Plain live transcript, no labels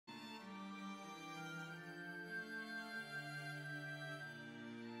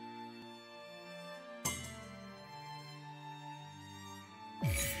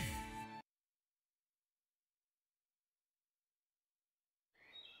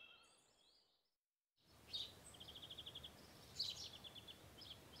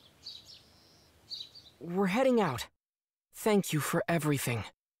we're heading out. Thank you for everything.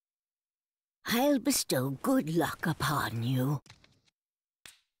 I'll bestow good luck upon you.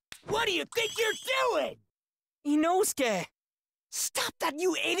 What do you think you're doing? Inosuke! Stop that,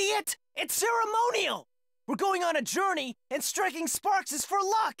 you idiot! It's ceremonial! We're going on a journey, and striking sparks is for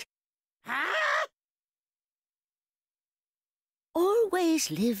luck! Huh?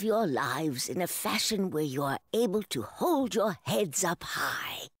 Always live your lives in a fashion where you are able to hold your heads up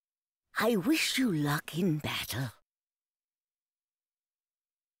high. I wish you luck in battle.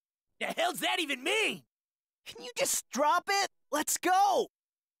 The hell's that even mean? Can you just drop it? Let's go!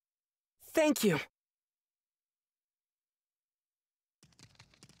 Thank you.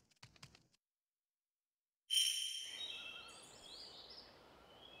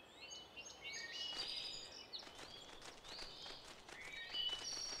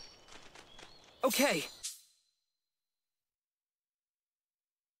 Okay.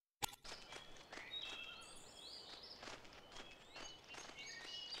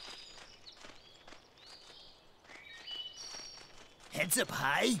 Heads up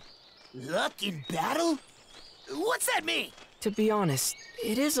high? Luck in battle? What's that mean? To be honest,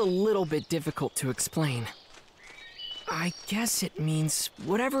 it is a little bit difficult to explain. I guess it means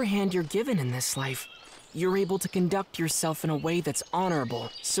whatever hand you're given in this life, you're able to conduct yourself in a way that's honorable,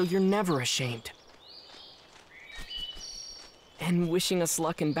 so you're never ashamed. And wishing us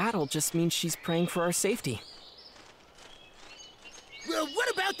luck in battle just means she's praying for our safety. Well,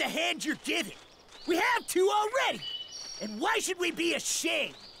 what about the hand you're given? We have two already! And why should we be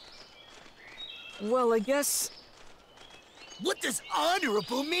ashamed? Well, I guess... What does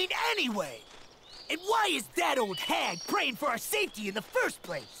honorable mean anyway? And why is that old hag praying for our safety in the first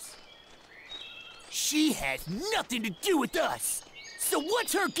place? She has nothing to do with us! So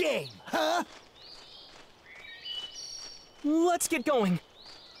what's her game, huh? Let's get going.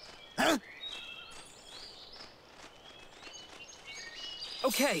 Huh?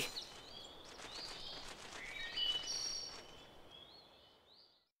 Okay.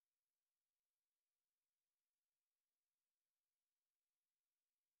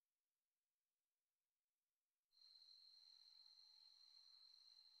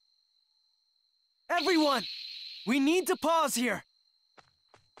 Everyone! We need to pause here!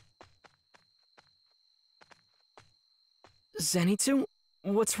 Zenitsu,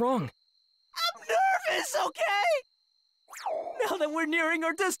 what's wrong? I'm nervous, okay? Now that we're nearing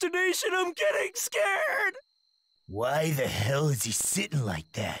our destination, I'm getting scared! Why the hell is he sitting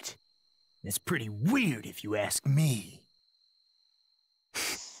like that? That's pretty weird if you ask me.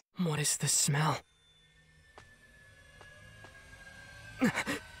 What is the smell?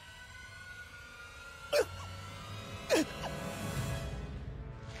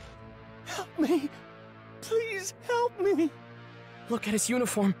 Help me! Please help me! Look at his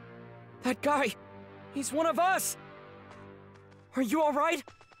uniform. That guy, he's one of us! Are you alright?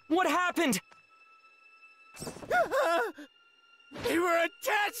 What happened? They were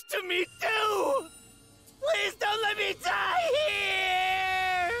attached to me too! Please don't let me die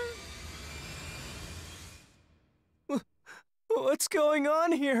here! What's going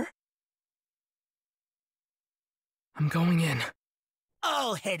on here? I'm going in.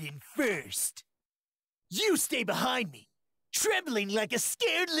 I'll head in first. You stay behind me, trembling like a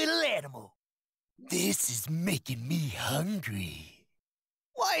scared little animal. This is making me hungry.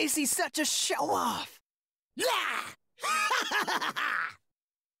 Why is he such a show-off?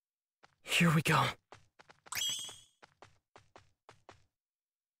 Here we go.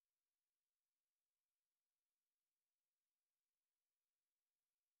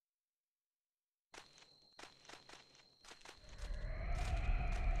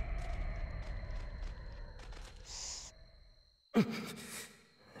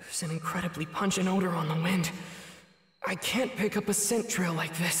 There's an incredibly pungent odor on the wind. I can't pick up a scent trail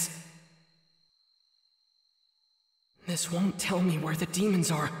like this. This won't tell me where the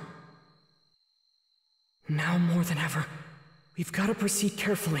demons are. Now more than ever, we've got to proceed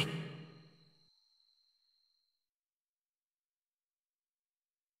carefully.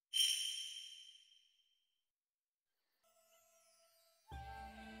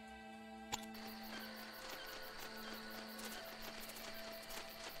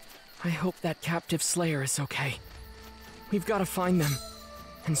 I hope that captive Slayer is okay. We've got to find them,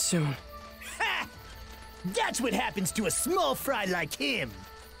 and soon. Ha! That's what happens to a small fry like him.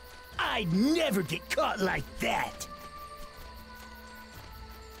 I'd never get caught like that.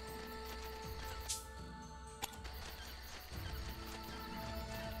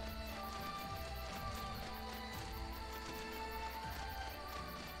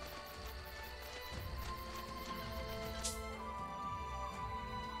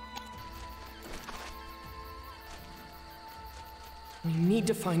 We need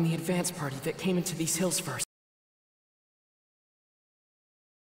to find the advance party that came into these hills first.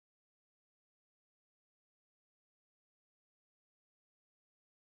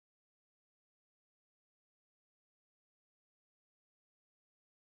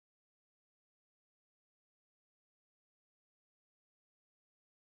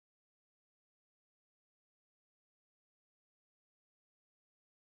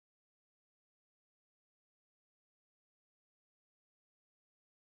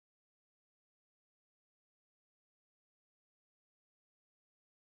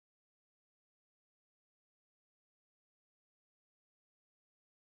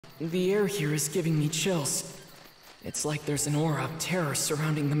 The air here is giving me chills. It's like there's an aura of terror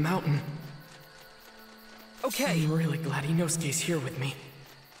surrounding the mountain. Okay. I'm really glad Inosuke's here with me.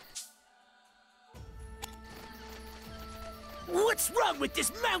 What's wrong with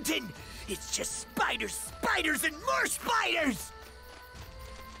this mountain? It's just spiders, spiders, and more spiders!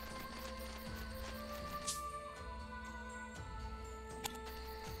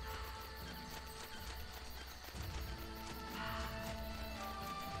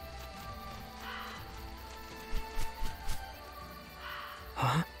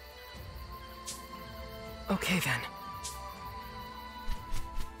 Huh? Okay then.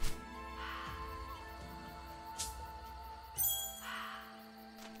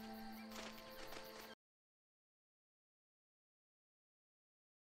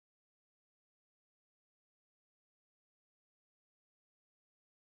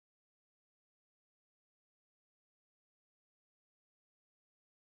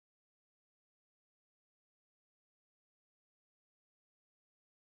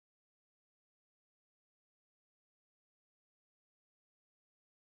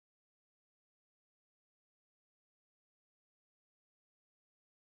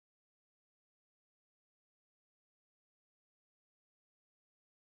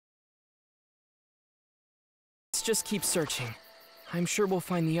 Let's just keep searching. I'm sure we'll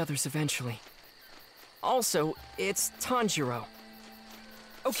find the others eventually. Also, it's Tanjiro.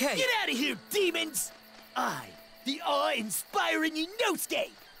 Okay. Get out of here, demons! I, the awe-inspiring Inosuke,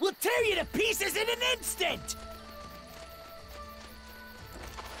 will tear you to pieces in an instant!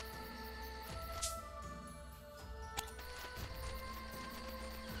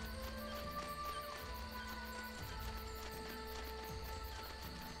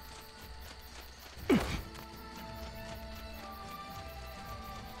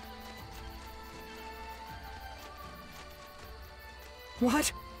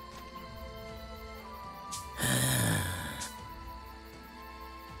 What?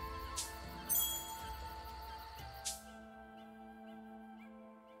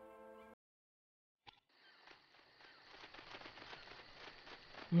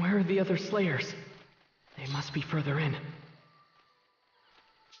 Where are the other Slayers? They must be further in.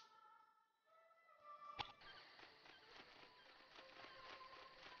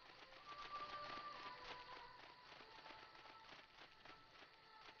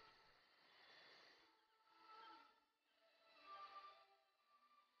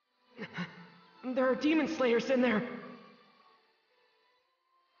 There are demon slayers in there!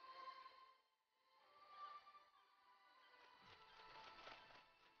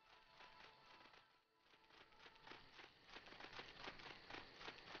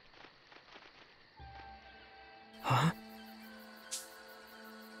 Huh?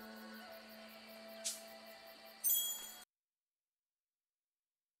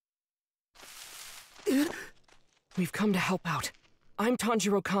 We've come to help out. I'm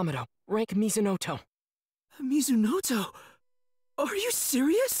Tanjiro Kamado, rank Mizunoto. Mizunoto? Are you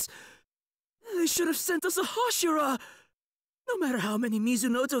serious? They should have sent us a Hashira! No matter how many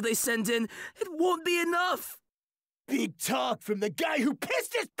Mizunoto they send in, it won't be enough! Big talk from the guy who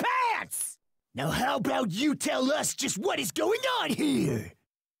pissed his pants! Now how about you tell us just what is going on here?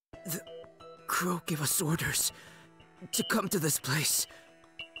 The Crow gave us orders to come to this place,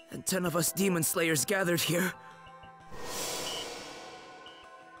 and 10 of us demon slayers gathered here.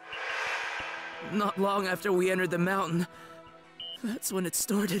 Not long after we entered the mountain, that's when it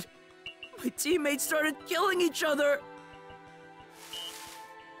started. My teammates started killing each other!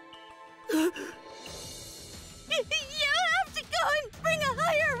 You have to go and bring a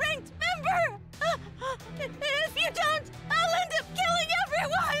higher ranked member! If you don't, I'll end up killing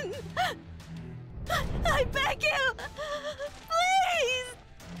everyone! I beg you! Please!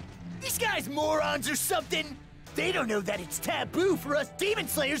 These guys morons or something? They don't know that it's taboo for us demon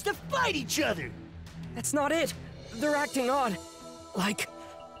slayers to fight each other! That's not it! They're acting odd. Like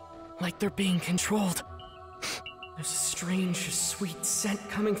they're being controlled. There's a strange, sweet scent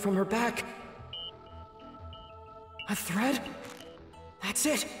coming from her back. A thread? That's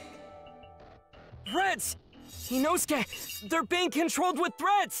it! Threads! Inosuke, they're being controlled with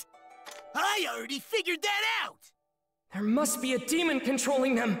threads! I already figured that out! There must be a demon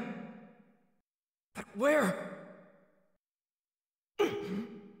controlling them! But where?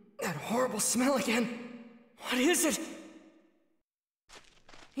 That horrible smell again! What is it?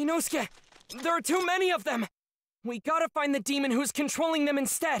 Inosuke, there are too many of them! We gotta find the demon who's controlling them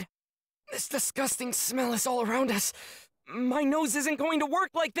instead! This disgusting smell is all around us. My nose isn't going to work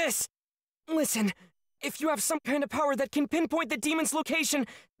like this! Listen, if you have some kind of power that can pinpoint the demon's location,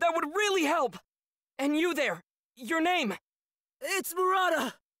 that would really help! And you there, your name? It's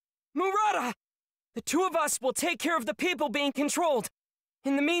Murata! Murata! The two of us will take care of the people being controlled.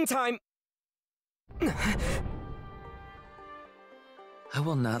 In the meantime... I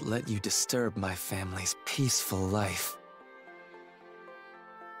will not let you disturb my family's peaceful life.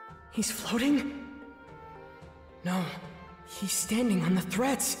 He's floating? No, he's standing on the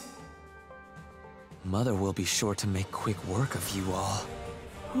threads. Mother will be sure to make quick work of you all.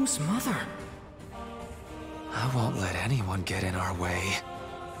 Who's Mother? I won't let anyone get in our way.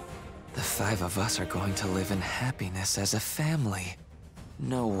 The five of us are going to live in happiness as a family.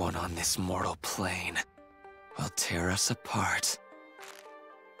 No one on this mortal plane will tear us apart.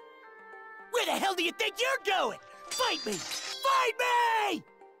 Where the hell do you think you're going? Fight me! Fight me!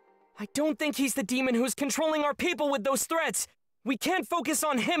 I don't think he's the demon who's controlling our people with those threats. We can't focus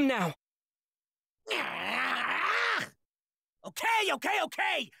on him now.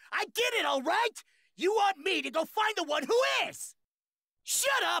 Okay. I get it, all right? You want me to go find the one who is!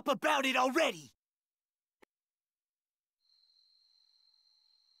 Shut up about it already!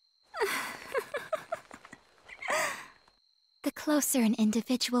 The closer an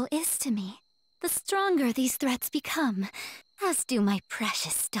individual is to me, the stronger these threats become, as do my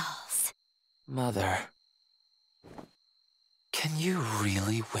precious dolls. Mother, can you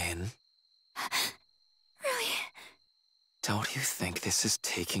really win? Really? Don't you think this is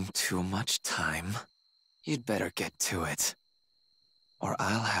taking too much time? You'd better get to it. Or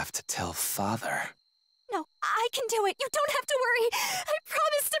I'll have to tell Father. No, I can do it. You don't have to worry. I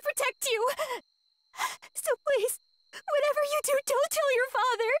promise to protect you. So please, whatever you do, don't tell your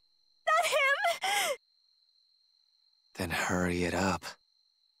father. Not him. Then hurry it up.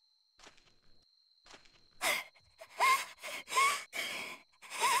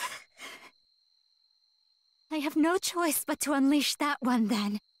 I have no choice but to unleash that one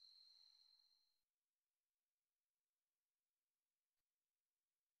then.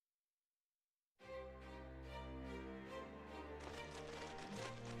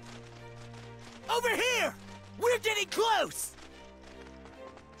 Over here! We're getting close!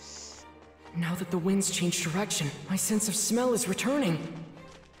 Now that the wind's changed direction, my sense of smell is returning.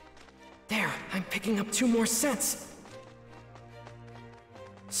 There, I'm picking up 2 more scents.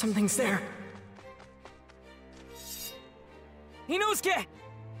 Something's there. Inosuke!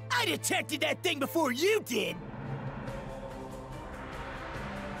 I detected that thing before you did!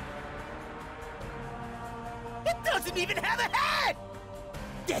 It doesn't even have a head!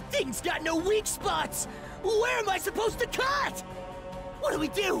 That thing's got no weak spots! Where am I supposed to cut? What do we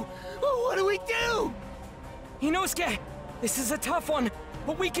do? What do we do? Inosuke! This is a tough one,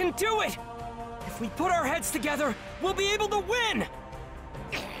 but we can do it! If we put our heads together, we'll be able to win!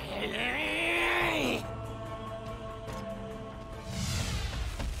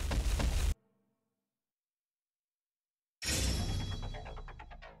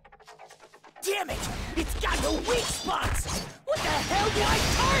 Damn it! It's got no weak spots! What the hell do I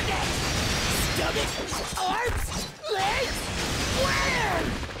target? Stomach? Arms? Legs? Where?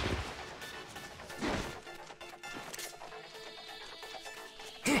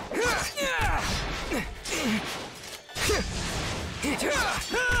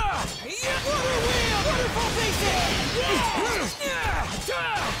 Water wheel! Waterfall faces!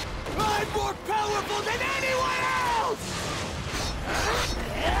 I'm more powerful than anyone else!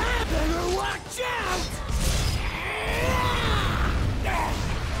 Better watch out!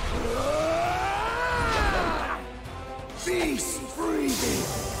 Beast breathing!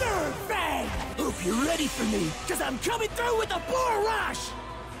 Third fang! Hope you're ready for me, cause I'm coming through with a bull rush!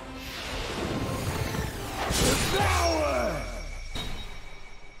 Devour!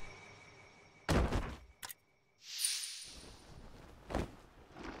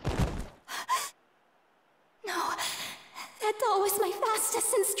 No, that doll was my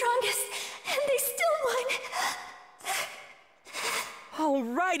fastest and strongest, and they still won.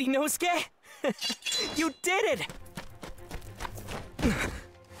 Alright, Inosuke! You did it!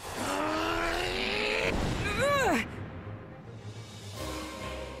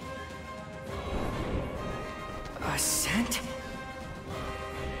 A scent?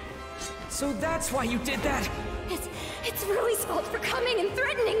 that's why you did that! It's Rui's fault for coming and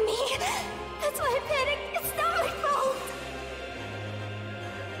threatening me! That's why I panicked! It's not my fault!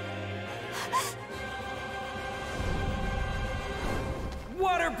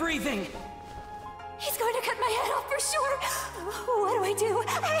 Water breathing! He's going to cut my head off for sure! What do?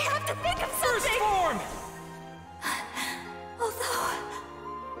 I have to think of something! First form! Although...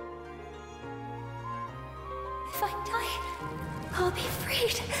 if I die, I'll be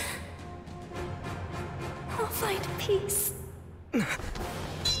freed. I'll find peace.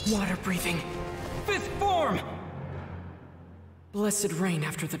 Water breathing. Fifth form! Blessed rain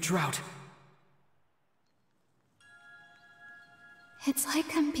after the drought. It's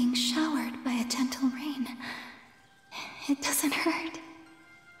like I'm being showered by a gentle rain. It doesn't hurt.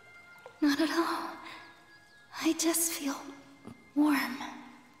 Not at all. I just feel warm.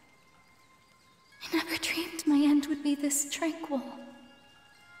 I never dreamed my end would be this tranquil.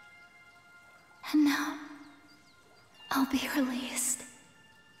 And now, I'll be released.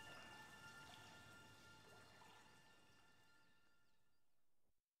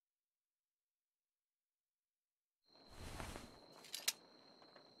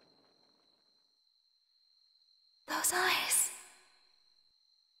 Those eyes.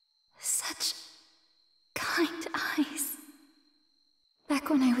 Such kind eyes. Back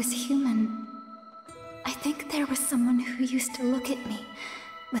when I was human, I think there was someone who used to look at me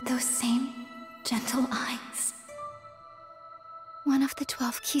with those same gentle eyes. One of the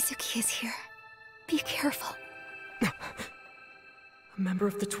 12 Kizuki is here. Be careful. A member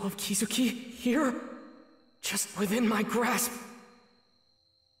of the 12 Kizuki here? Just within my grasp.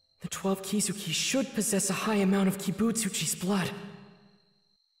 The 12 Kizuki should possess a high amount of Kibutsuchi's blood.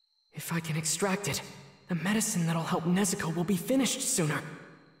 If I can extract it, the medicine that'll help Nezuko will be finished sooner.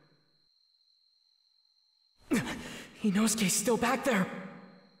 Inosuke's still back there!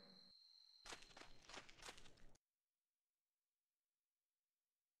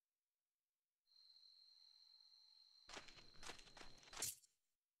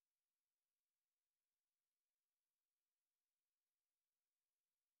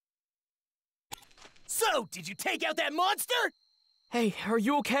 So, did you take out that monster? Hey, are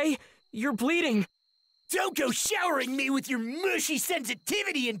you okay? You're bleeding! Don't go showering me with your mushy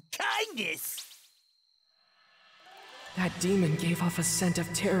sensitivity and kindness! That demon gave off a scent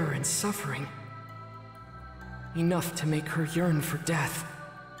of terror and suffering. Enough to make her yearn for death.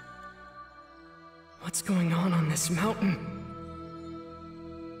 What's going on this mountain?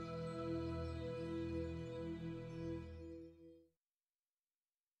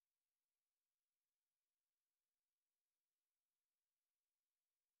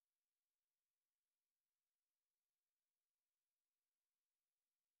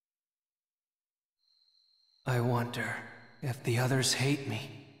 I wonder if the others hate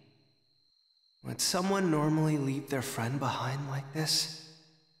me. Would someone normally leave their friend behind like this?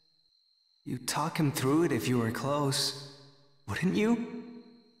 You'd talk him through it if you were close, wouldn't you?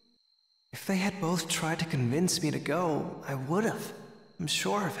 If they had both tried to convince me to go, I would've. I'm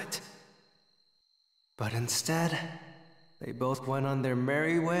sure of it. But instead, they both went on their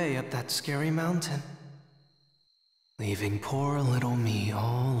merry way up that scary mountain, leaving poor little me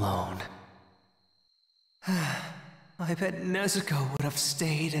all alone. I bet Nezuko would have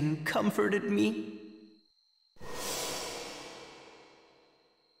stayed and comforted me.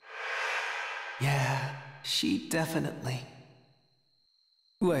 Yeah, she definitely.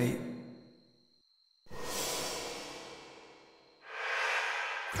 Wait.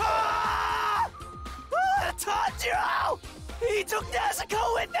 Tanjiro! He took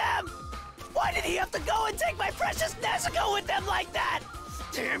Nezuko with them! Why did he have to go and take my precious Nezuko with them like that?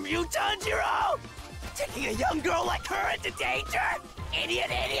 Damn you, Tanjiro! Taking a young girl like her into danger? Idiot,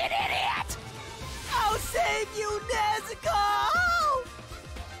 idiot, idiot! I'll save you, Nezuko!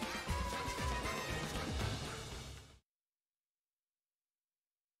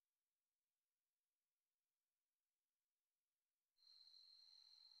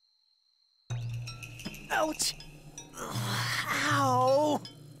 Ouch! Ow!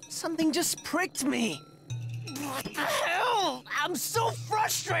 Something just pricked me. What the hell? I'm so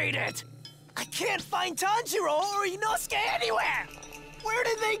frustrated! I can't find Tanjiro or Inosuke anywhere! Where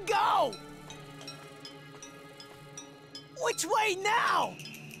did they go? Which way now?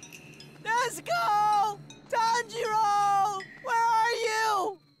 Nezuko! Tanjiro! Where are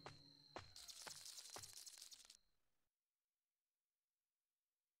you?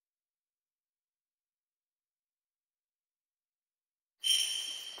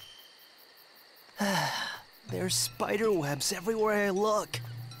 There's spider webs everywhere I look.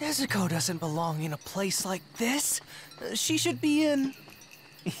 Nezuko doesn't belong in a place like this. She should be in...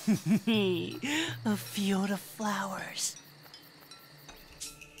 A field of flowers.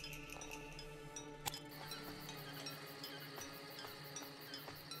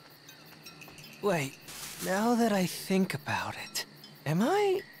 Wait, now that I think about it, am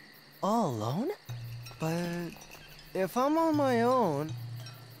I all alone? But if I'm on my own,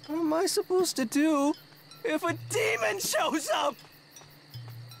 what am I supposed to do if a demon shows up?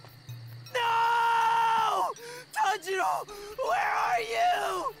 No! Tanjiro, where are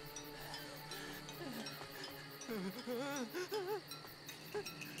you?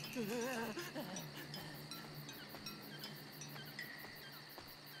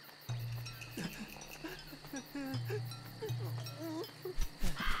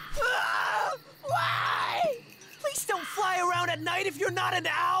 Why? Please don't fly around at night if you're not an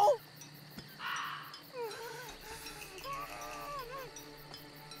owl.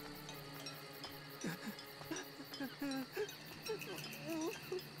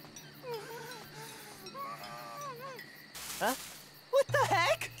 Huh? What the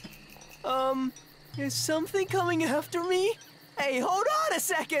heck? Is something coming after me? Hey, hold on a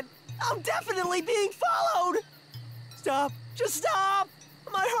second! I'm definitely being followed! Stop! Just stop!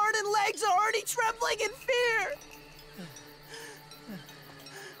 My heart and legs are already trembling in fear!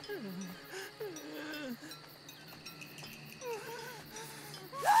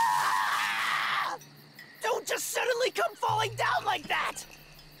 Ah! Don't just suddenly come falling down like that!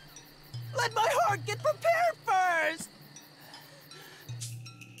 Let my heart get prepared first!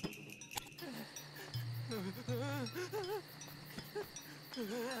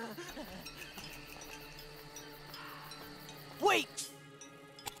 Wait!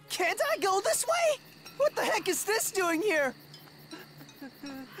 Can't I go this way? What the heck is this doing here?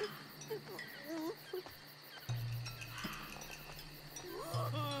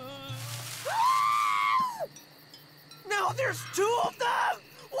 Now there's two of them!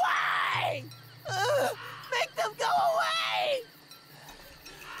 Why? Make them go away!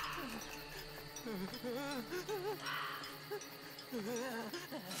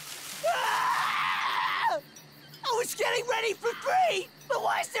 Ah! I was getting ready for 3, but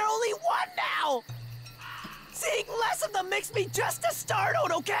why is there only 1 now? Seeing less of them makes me just as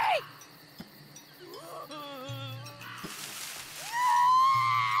startled, okay?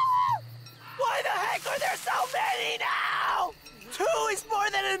 Why the heck are there so many now? 2 is more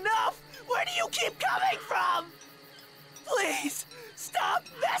than enough. Where do you keep coming from? Please, stop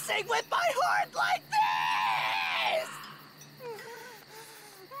messing with my heart like this!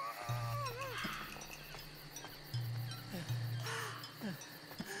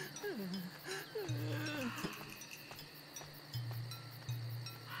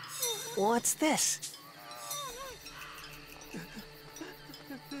 What's this?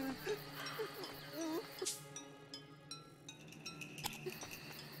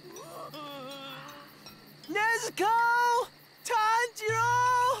 Nezuko! Tanjiro!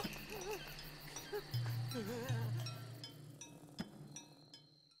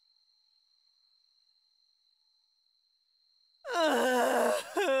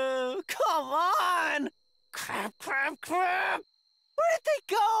 Come on! Crap, crap, crap! Where did they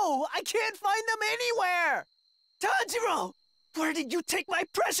go? I can't find them anywhere! Tanjiro! Where did you take my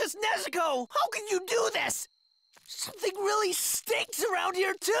precious Nezuko? How can you do this? Something really stinks around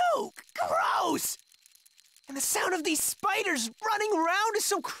here too! Gross! And the sound of these spiders running around is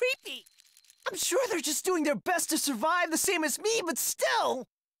so creepy! I'm sure they're just doing their best to survive the same as me, but still!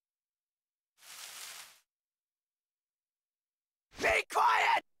 Be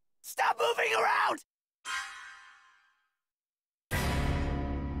quiet! Stop moving around!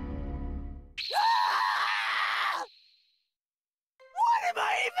 Ah! What am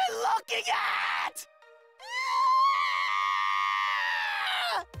I even looking at?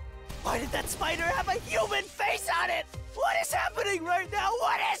 Ah! Why did that spider have a human face on it? What is happening right now?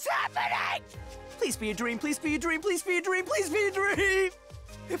 What is happening? Please be a dream, please be a dream, please be a dream, please be a dream!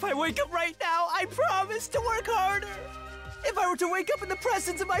 If I wake up right now, I promise to work harder! If I were to wake up in the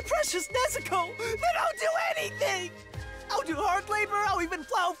presence of my precious Nezuko, then I'll do anything! I'll do hard labor, I'll even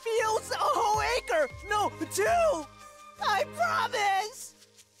plow fields, a whole acre! No, 2! I promise!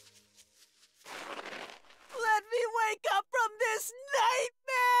 Let me wake up from this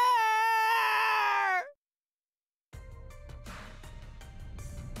nightmare!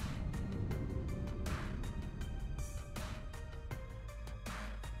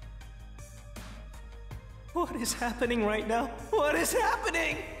 What is happening right now? What is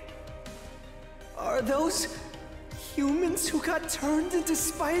happening? Are those humans who got turned into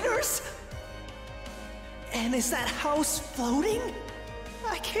spiders? And is that house floating?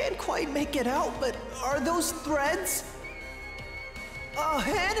 I can't quite make it out, but are those threads? Oh,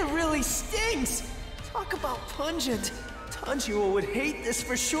 and it really stings! Talk about pungent. Tanjiro would hate this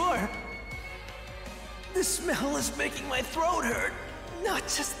for sure. The smell is making my throat hurt. Not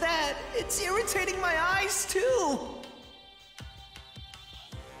just that, it's irritating my eyes too.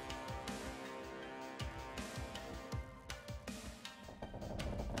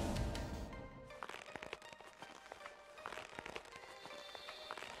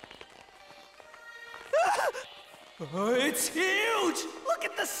 Oh, it's huge! Look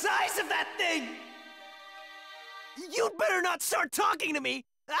at the size of that thing! You'd better not start talking to me!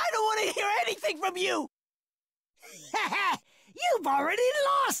 I don't want to hear anything from you! You've already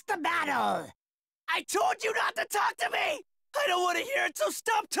lost the battle! I told you not to talk to me! I don't want to hear it, so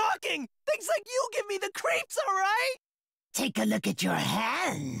stop talking! Things like you give me the creeps, alright? Take a look at your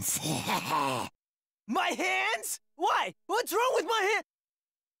hands. My hands? Why? What's wrong with my hand?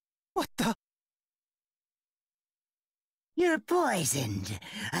 What the? You're poisoned.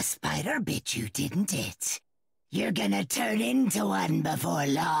 A spider bit you, didn't it? You're gonna turn into one before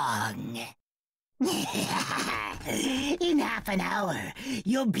long. In half an hour,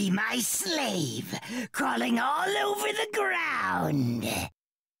 you'll be my slave, crawling all over the ground.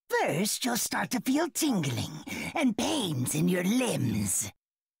 First, you'll start to feel tingling and pains in your limbs.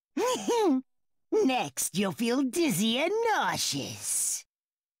 Next, you'll feel dizzy and nauseous.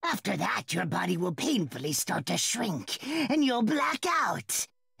 After that, your body will painfully start to shrink, and you'll black out.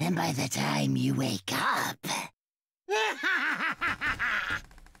 And by the time you wake up...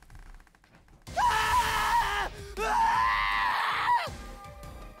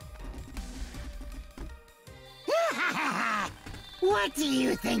 What do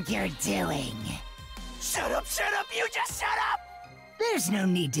you think you're doing? Shut up, you just shut up! There's no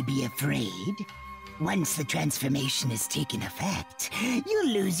need to be afraid. Once the transformation has taken effect, you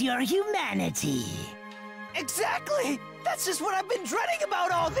lose your humanity. Exactly! That's just what I've been dreading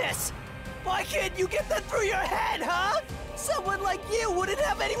about all this! Why can't you get that through your head, huh? Someone like you wouldn't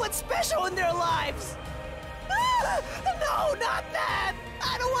have anyone special in their lives! Ah, no, not that!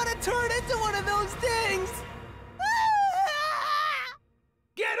 I don't want to turn into one of those things! Ah!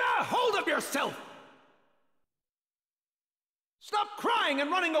 Get a hold of yourself! Stop crying and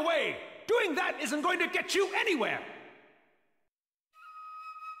running away! Doing that isn't going to get you anywhere!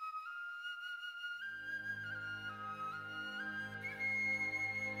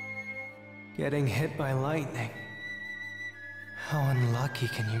 Getting hit by lightning. How unlucky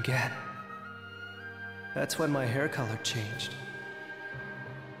can you get? That's when my hair color changed.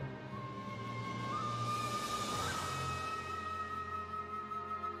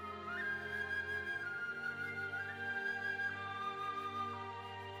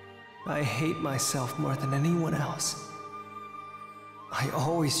 I hate myself more than anyone else. I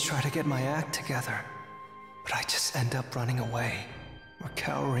always try to get my act together, but I just end up running away or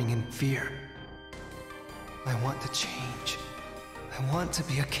cowering in fear. I want to change. I want to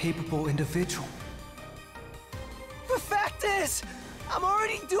be a capable individual. The fact is, I'm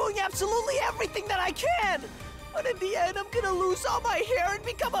already doing absolutely everything that I can! But in the end, I'm gonna lose all my hair and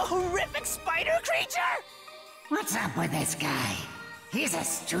become a horrific spider creature! What's up with this guy? He's a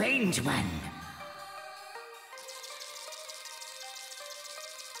strange one.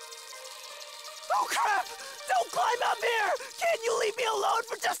 Oh crap! Don't climb up here! Can you leave me alone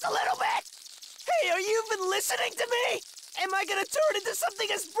for just a little bit? Hey, are you even listening to me? Am I gonna turn into something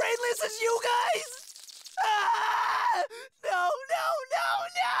as brainless as you guys? Ah! No!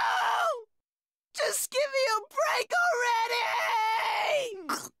 Just give me a break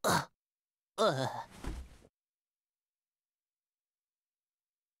already!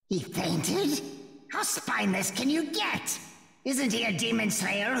 He fainted? How spineless can you get? Isn't he a demon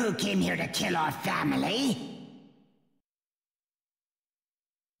slayer who came here to kill our family?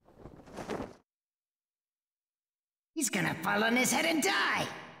 He's gonna fall on his head and die!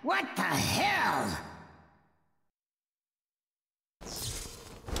 What the hell?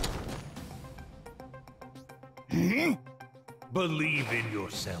 Believe in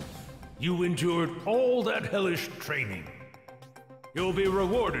yourself. You endured all that hellish training. You'll be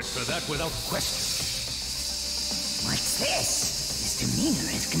rewarded for that without question. What's this? His demeanor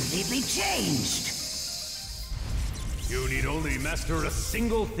has completely changed. You need only master a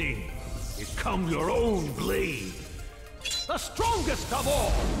single thing. Become your own blade. The strongest of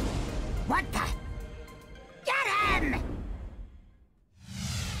all! What the? Get him!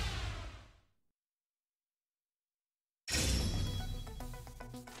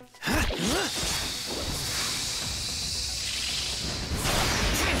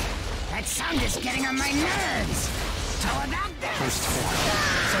 That sound is getting on my nerves! How about this? First form.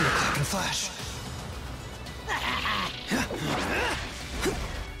 Thunderclap and flash.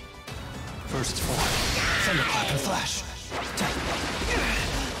 First form. Thunderclap and flash.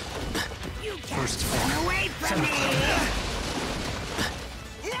 You can't First form. run away from me!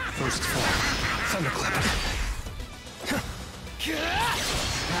 First form. Thunderclap.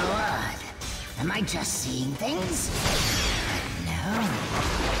 How odd. Am I just seeing things? No.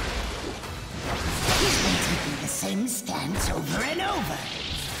 He's been taking the same stance over and over.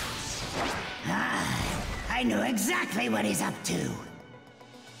 I know exactly what he's up to.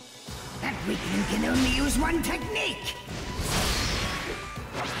 That weakling can only use one technique.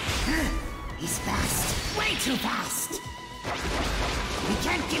 He's fast. Way too fast. We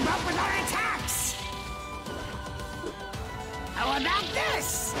can't keep up with our attacks. How about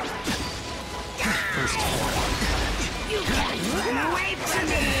this? First form. You can't run away from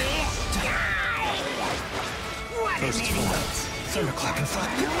me! What First an form. idiot! Thunderclap and flash.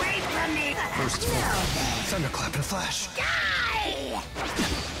 Run away from me! First form. Thunderclap and flash. Die!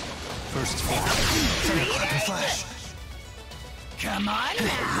 First form. Thunderclap and flash. Come on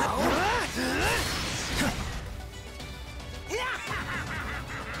now!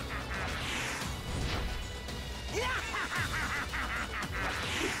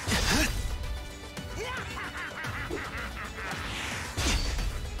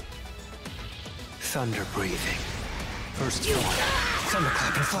 Thunder breathing. First form.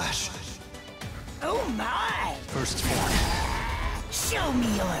 Thunderclap and flash. Oh my! First form. Show me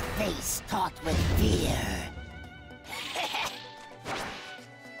your face caught with fear.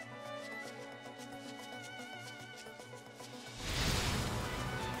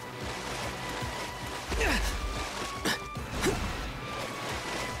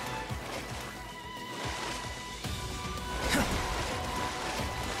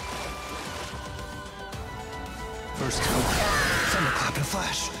 First form. Thunderclap and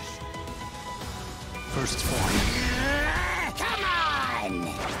flash. First form. Come on!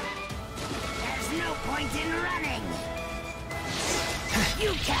 There's no point in running.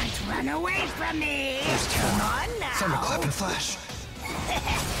 You can't run away from me! First Come form. on now! Thunderclap and flash.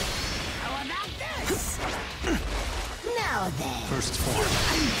 How about this? Now then. First form.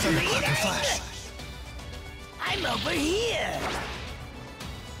 Thunderclap and flash. I'm over here.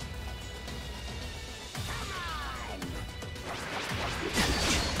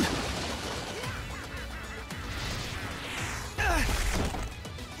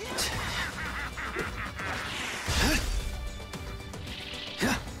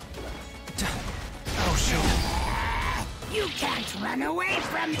 I'll show you. You can't run away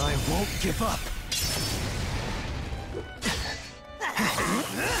from me. I won't give up.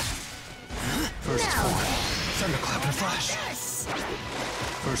 First form. Thunderclap and flash. Yes.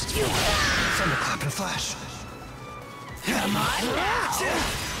 First form. Thunderclap and flash. Come on now.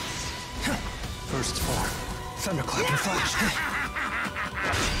 First form. Thunderclap and flash.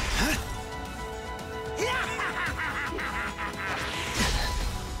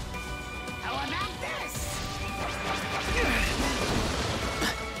 How about this?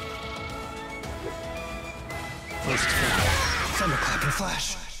 First form. Thunderclap and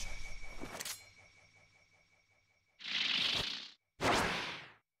flash.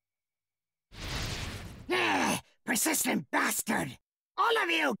 Persistent bastard! All of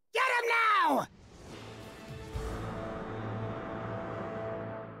you, get him now!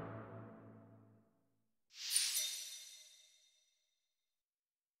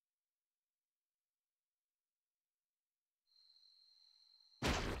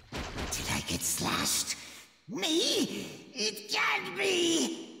 Did I get slashed? Me? It can't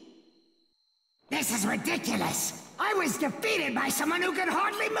be! This is ridiculous! I was defeated by someone who could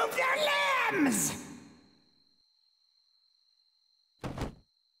hardly move their limbs!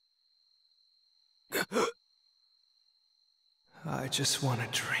 I just want a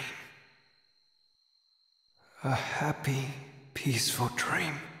dream. A happy, peaceful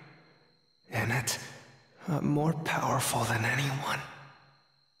dream. In it, I'm more powerful than anyone.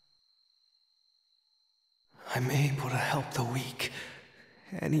 I'm able to help the weak,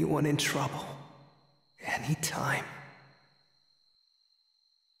 anyone in trouble, anytime.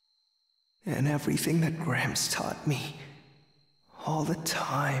 And everything that Gramps taught me, all the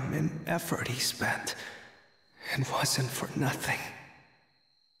time and effort he spent, it wasn't for nothing.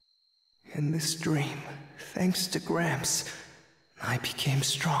 In this dream, thanks to Gramps, I became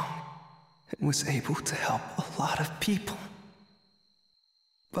strong and was able to help a lot of people.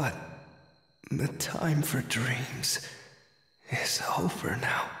 But the time for dreams is over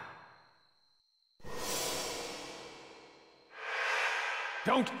now.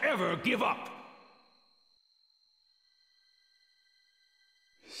 Don't ever give up!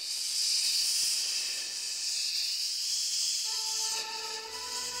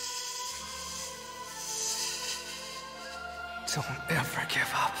 Don't ever give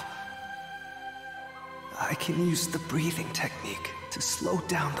up. I can use the breathing technique to slow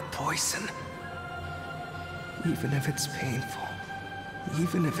down the poison. Even if it's painful,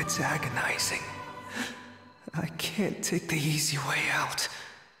 even if it's agonizing, I can't take the easy way out,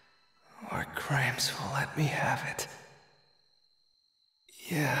 or Grimes will let me have it.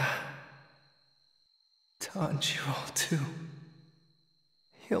 Yeah. Tanjiro, too.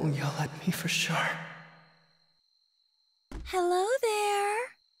 He'll yell at me for sure. Hello there.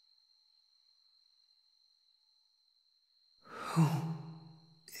 Who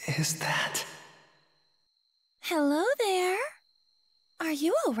is that? Hello there. Are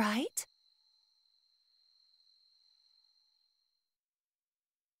you all right?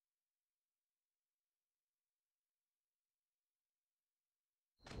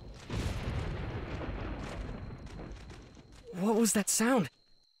 What was that sound?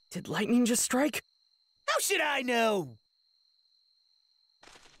 Did lightning just strike? How should I know?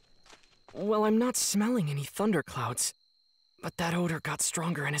 Well, I'm not smelling any thunderclouds. But that odor got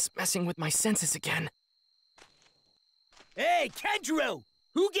stronger and is messing with my senses again. Hey, Kendro!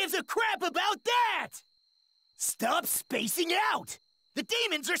 Who gives a crap about that? Stop spacing out! The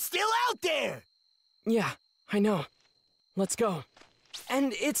demons are still out there! Yeah, I know. Let's go.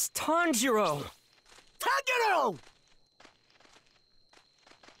 And it's Tanjiro! Tanjiro!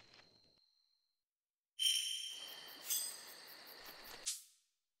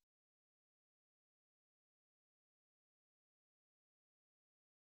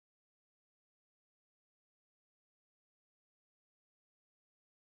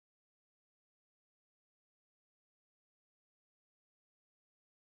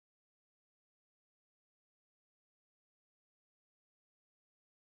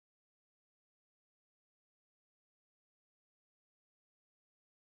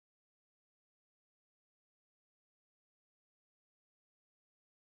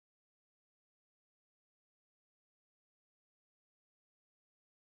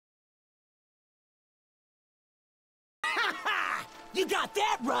 You got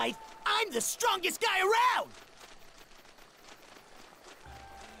that right! I'm the strongest guy around!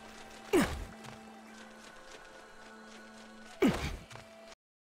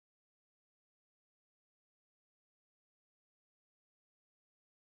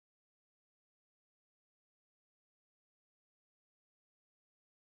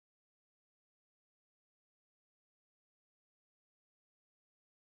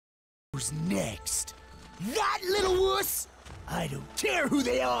 Who's next? That little wuss? I don't care who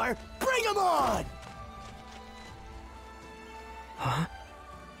they are! Bring them on! Huh?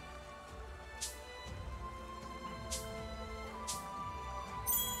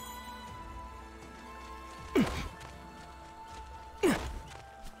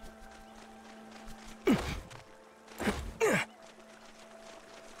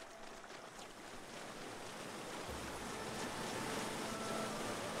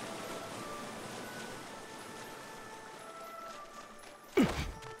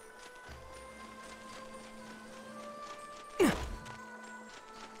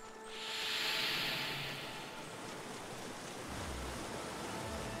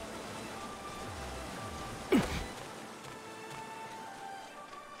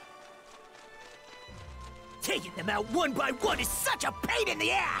 Taking them out one by one is such a pain in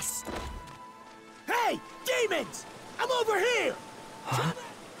the ass! Hey, demons! I'm over here! Huh?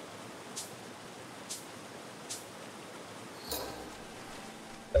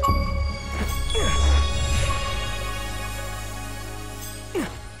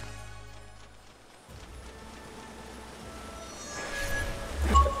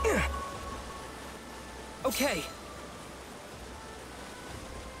 Okay.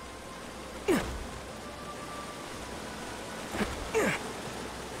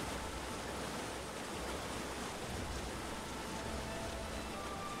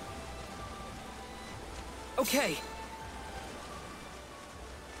 Okay.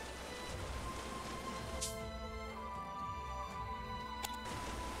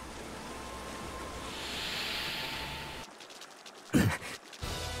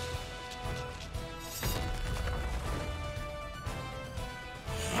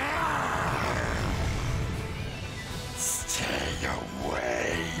 Stay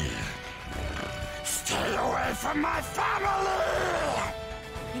away. Stay away from my family!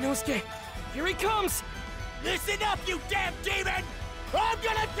 Inosuke, here he comes! Listen up, you damn demon! I'm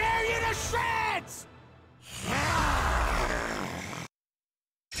gonna tear you to shreds!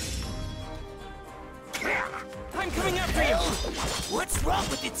 I'm coming after you! What's wrong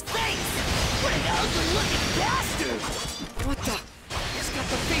with its face? What an ugly-looking bastard! What the? It's got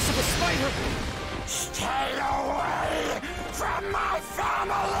the face of a spider! Stay away from my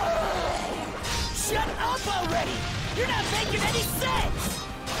family! Shut up already! You're not making any sense!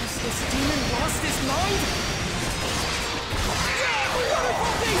 Has this demon lost his mind?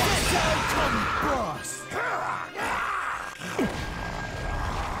 Come, boss!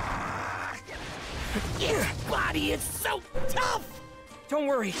 His body is so tough! Don't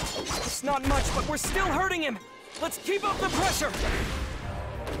worry. It's not much, but we're still hurting him. Let's keep up the pressure.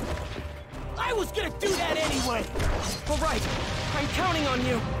 I was gonna do that anyway! All right. I'm counting on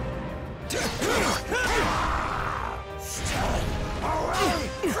you. Stay away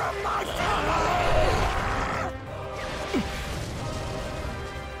from my family!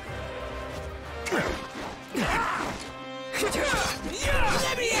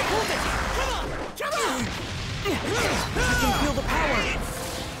 Let me hold it! Come on! Come on! I can feel the power.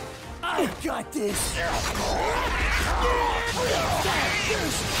 I've got this!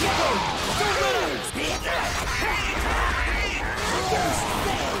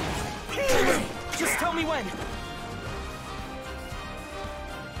 Just tell me when.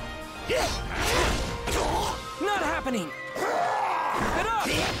 Not happening. Get up!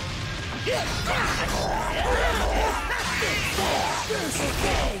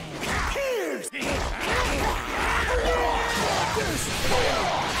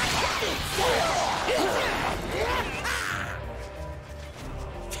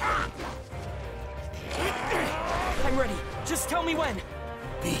 I'm ready. Just tell me when.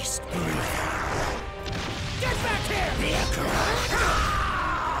 Beast breathe. Get back here!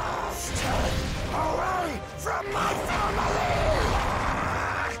 Stay away from my family!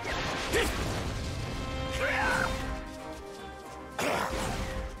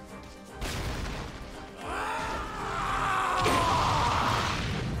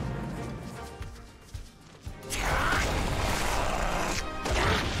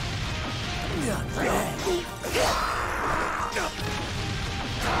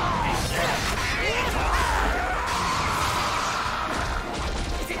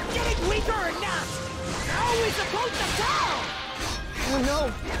 Is it getting weaker or not? How are we supposed to tell? Oh no!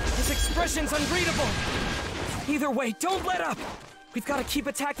 His expression's unreadable! Either way, don't let up! We've got to keep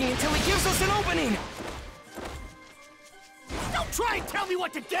attacking until he gives us an opening! Don't try and tell me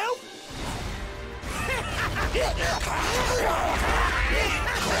what to do!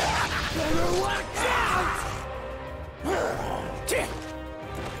 Better watch out!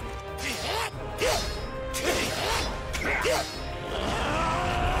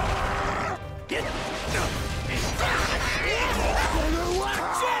 Better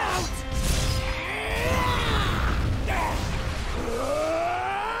watch out!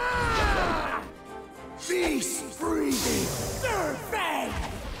 Beast breathing! Third fang!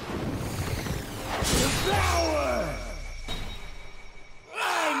 Devour!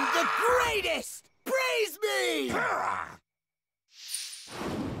 I'm the greatest! Praise me!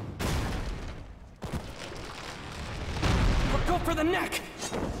 Go for the neck!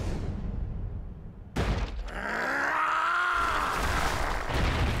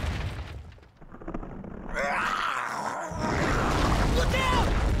 Look out!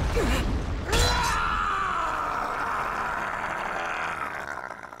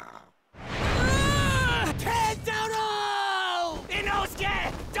 Tentaro!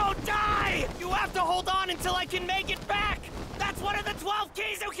 Inosuke! Don't die! You have to hold on until I can make it back! That's one of the 12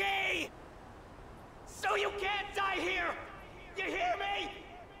 Kizuki! So you can't die here! You hear me?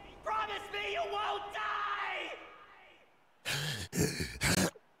 Promise me you won't die!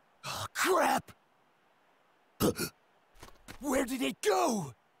 Oh, crap! Where did it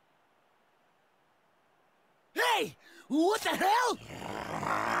go? Hey! What the hell?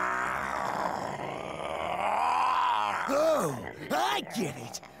 Oh, I get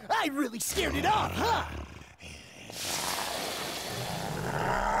it. I really scared it off, huh?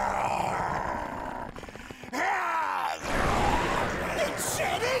 It's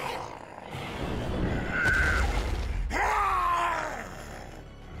shedding?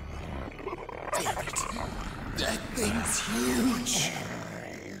 Damn it. That thing's huge.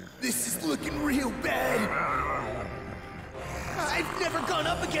 This is looking real bad. I've never gone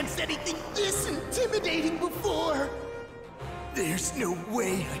up against anything this intimidating before. There's no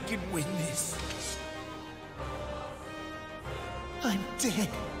way I can win this. I'm dead.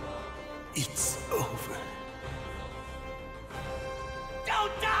 It's over.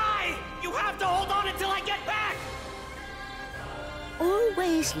 Don't die! You have to hold on until I get back!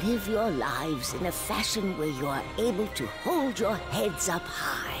 Always live your lives in a fashion where you are able to hold your heads up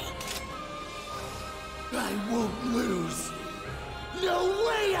high. I won't lose. No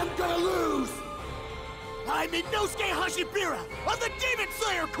way I'm gonna lose! I'm Inosuke Hashibira of the Demon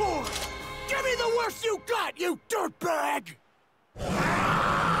Slayer Corps! Give me the worst you got, you dirtbag!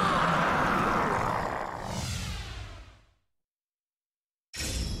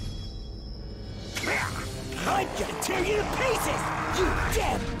 gonna tear you to pieces! You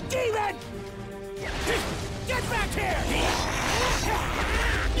damn demon! Get back here!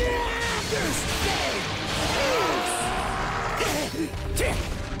 You're safe!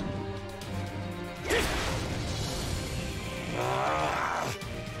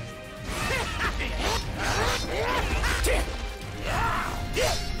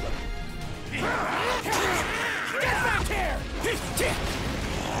 Get back here!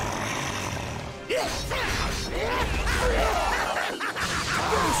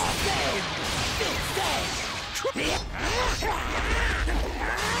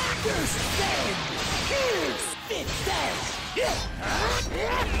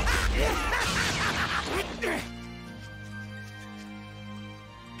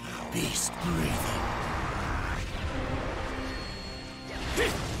 Beast breathing.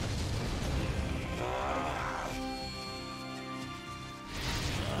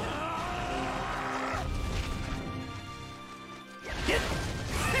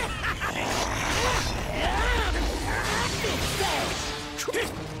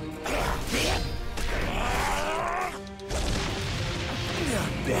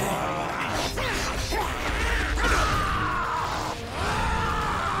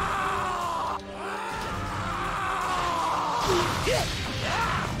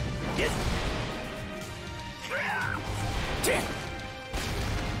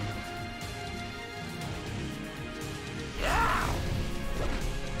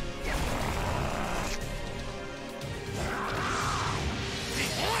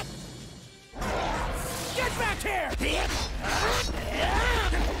 Get back here!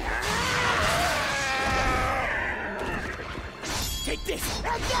 Take this!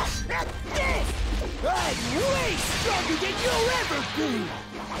 And that! And this! I'm way stronger than you'll ever be!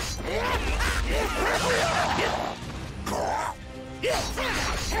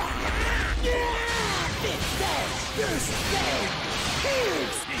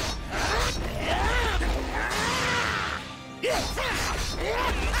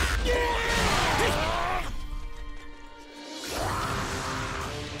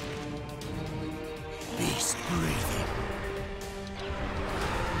 Beast breathing.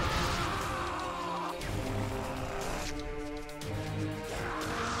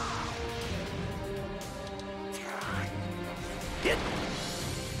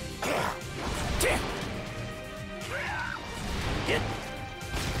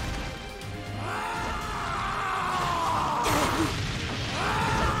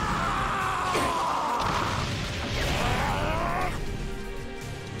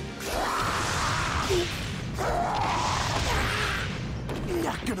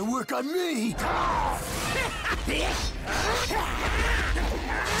 Not gonna work on me!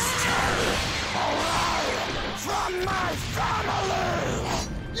 From my family!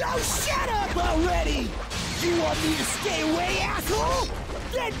 Yo, shut up already! You want me to stay away, asshole?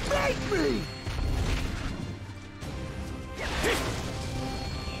 Then make me!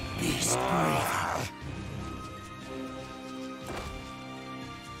 Beast breathing.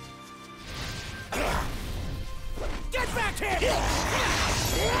 Get back here!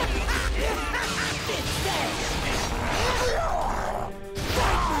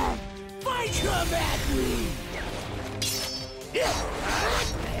 Fight! Come at me!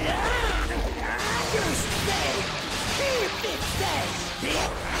 You're safe! Keep it safe!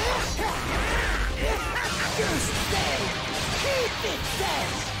 You're safe! Keep it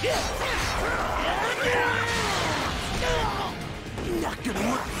safe! Not gonna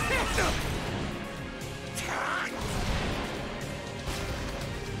work!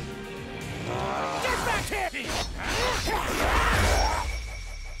 Get back here!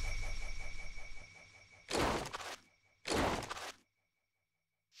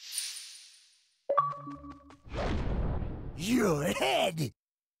 Your head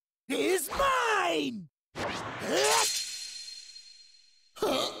is mine!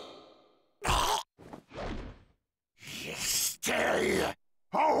 Stay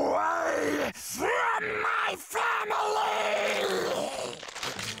away from my family!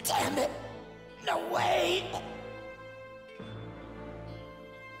 Damn it! No way!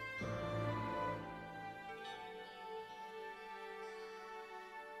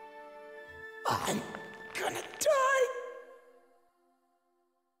 I'm gonna die!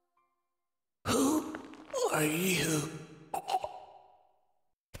 Who are you?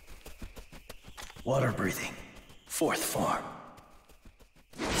 Water breathing. Fourth form.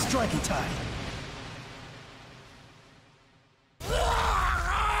 Striking tide.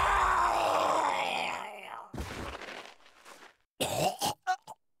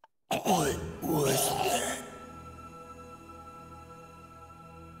 What was that?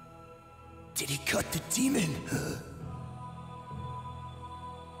 Did he cut The demon.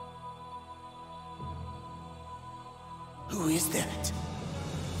 Who is that?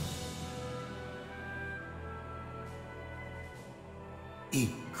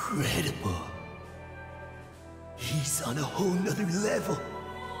 Incredible. He's on a whole nother level.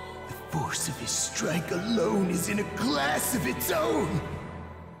 The force of his strike alone is in a class of its own.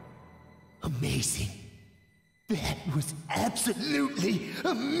 Amazing. That was absolutely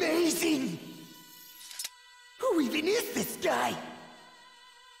amazing! Who even is this guy?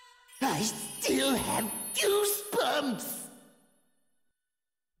 I still have goosebumps!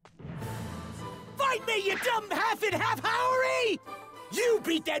 Fight me, you dumb half and half Howery! You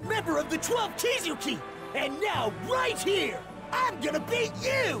beat that member of the 12 Kizuki! And now, right here, I'm gonna beat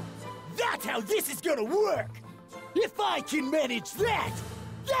you! That's how this is gonna work! If I can manage that,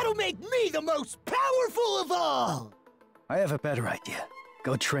 that'll make me the most powerful of all! I have a better idea.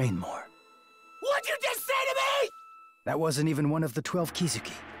 Go train more. What'd you just say to me?! That wasn't even one of the 12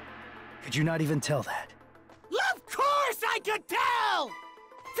 Kizuki. Could you not even tell that? Of course I could tell!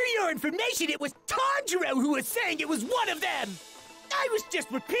 For your information, it was Tanjiro who was saying it was one of them! I was just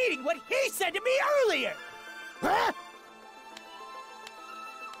repeating what he said to me earlier! Huh?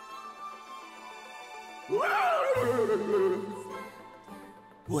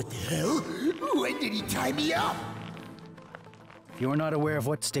 What the hell? When did he tie me up? If you're not aware of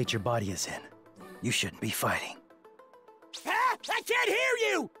what state your body is in, you shouldn't be fighting. Huh? I can't hear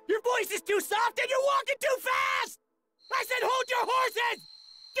you! Your voice is too soft and you're walking too fast! I said hold your horses!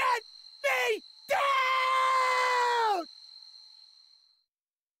 Get me down!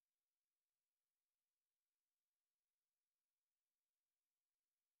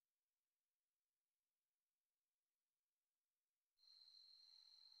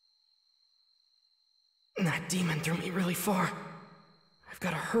 That demon threw me really far. I've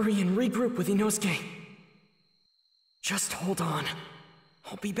got to hurry and regroup with Inosuke. Just hold on.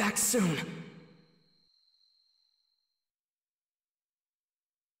 I'll be back soon.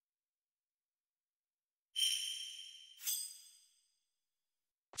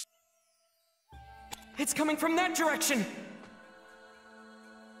 It's coming from that direction!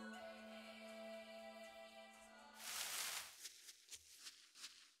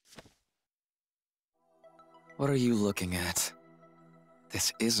 What are you looking at?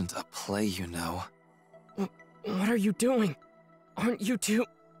 This isn't a play, you know. What are you doing? Aren't you two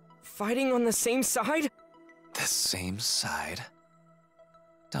fighting on the same side? The same side?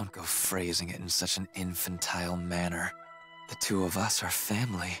 Don't go phrasing it in such an infantile manner. The two of us are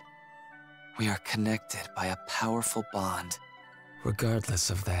family. We are connected by a powerful bond.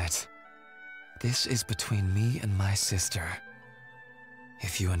 Regardless of that, this is between me and my sister.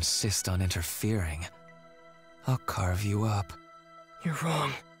 If you insist on interfering, I'll carve you up. You're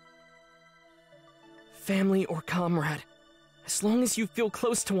wrong. Family or comrade, as long as you feel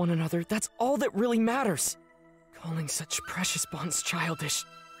close to one another, that's all that really matters. Calling such precious bonds childish,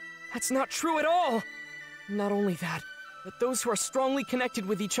 that's not true at all. Not only that, but those who are strongly connected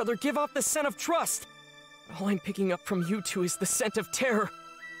with each other give off the scent of trust. All I'm picking up from you two is the scent of terror,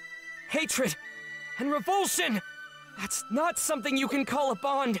 hatred, and revulsion. That's not something you can call a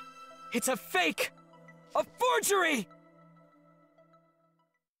bond. It's a fake. A forgery!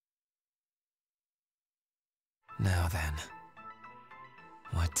 Now then,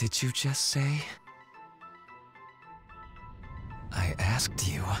 what did you just say? I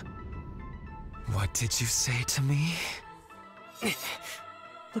asked you. What did you say to me?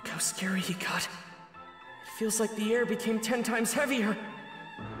 Look how scary he got. It feels like the air became 10 times heavier.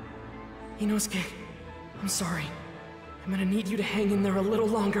 Inosuke, I'm sorry. I'm gonna need you to hang in there a little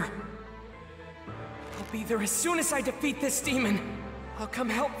longer. I'll be there as soon as I defeat this demon. I'll come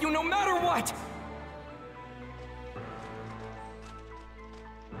help you no matter what!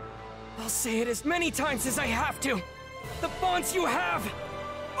 I'll say it as many times as I have to. The bonds you have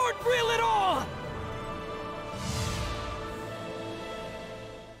aren't real at all!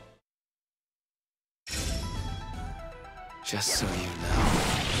 Just so you know,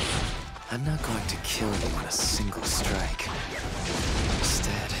 I'm not going to kill you in a single strike.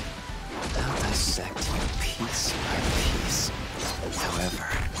 Instead, I'll dissect you piece by piece. However,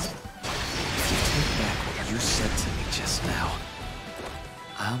 if you take back what you said to me just now,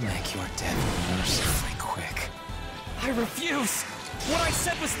 I'll make your death mercifully quick. I refuse! What I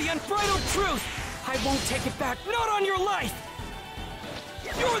said was the unbridled truth! I won't take it back, not on your life!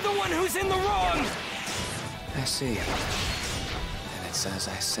 You're the one who's in the wrong! I see. And it's as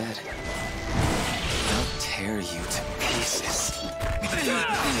I said. I'll tear you to pieces. Wonderful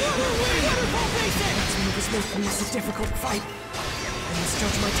basic! Let's move us away from this difficult fight. I must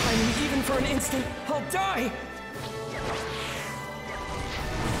misjudge my timing even for an instant, I'll die!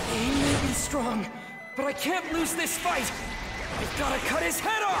 He may be strong, but I can't lose this fight! I've gotta cut his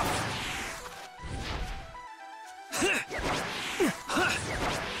head off! Let me cut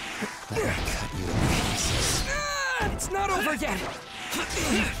you to pieces. It's not over yet! Let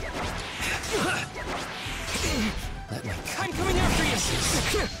me cut I'm coming after you!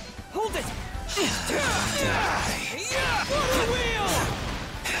 Hold it! Water wheel!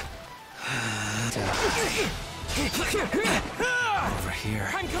 Over here.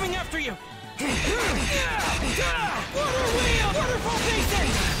 I'm coming after you! Water wheel! Waterfall basin!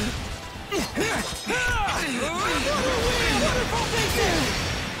 Water wheel! Waterfall basin!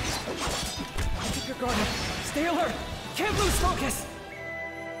 Keep your guard up. Stay alert. Can't lose focus.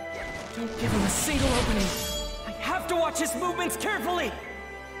 Don't give him a single opening. I have to watch his movements carefully.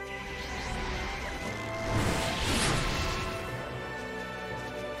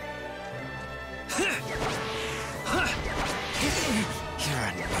 You're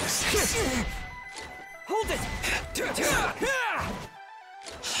a nuisance. Hold it!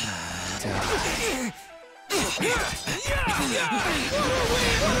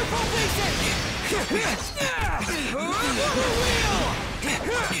 Waterfall basin!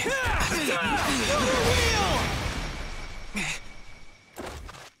 Water wheel!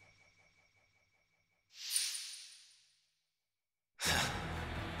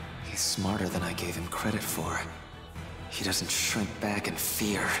 He's smarter than I gave him credit for. He doesn't shrink back in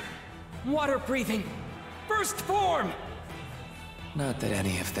fear. Water breathing! First form! Not that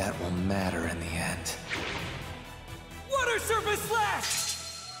any of that will matter in the end. Water surface slash!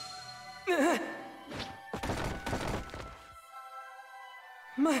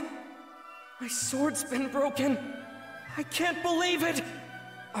 My sword's been broken. I can't believe it!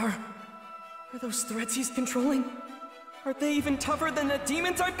 Are those threads he's controlling? Are they even tougher than the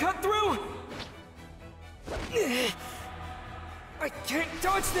demons I've cut through? I can't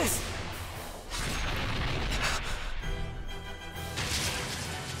dodge this!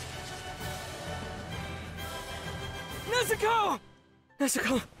 Nezuko!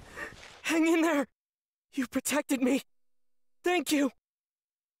 Nezuko, hang in there! You protected me. Thank you!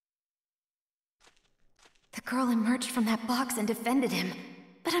 The girl emerged from that box and defended him,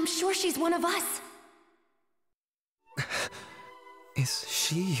 but I'm sure she's one of us. Is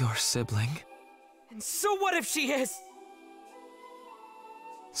she your sibling? And so what if she is?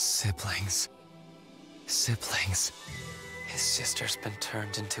 Siblings. Siblings. His sister's been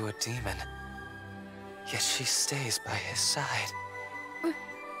turned into a demon. Yet she stays by his side.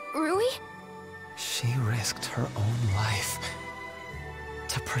 Rui? She risked her own life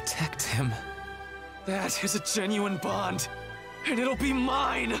to protect him. That is a genuine bond, and it'll be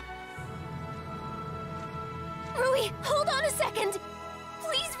mine! Rui, hold on a second!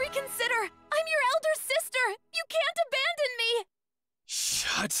 Please reconsider! I'm your elder sister! You can't abandon me!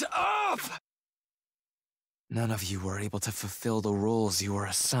 Shut up! None of you were able to fulfill the roles you were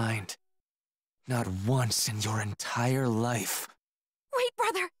assigned. Not once in your entire life. Wait,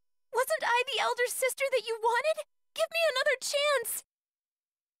 brother! Wasn't I the elder sister that you wanted? Give me another chance!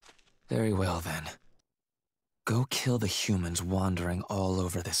 Very well, then. Go kill the humans wandering all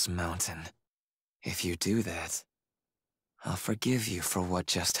over this mountain. If you do that, I'll forgive you for what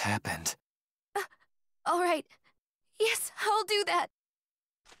just happened. All right. Yes, I'll do that.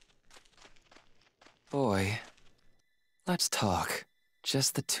 Boy, let's talk.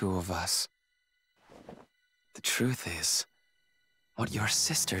 Just the two of us. The truth is, what your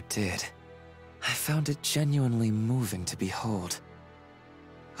sister did, I found it genuinely moving to behold.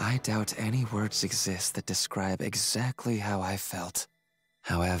 I doubt any words exist that describe exactly how I felt.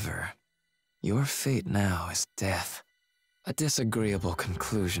 However, your fate now is death. A disagreeable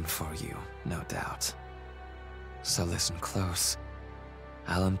conclusion for you, no doubt. So listen close.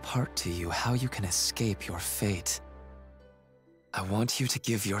 I'll impart to you how you can escape your fate. I want you to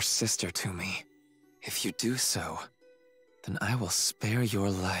give your sister to me. If you do so, then I will spare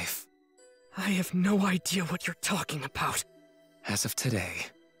your life. I have no idea what you're talking about. As of today,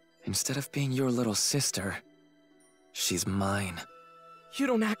 instead of being your little sister, she's mine. You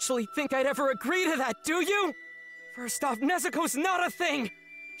don't actually think I'd ever agree to that, do you? First off, Nezuko's not a thing!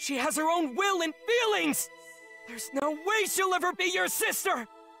 She has her own will and feelings! There's no way she'll ever be your sister!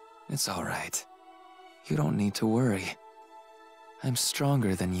 It's all right. You don't need to worry. I'm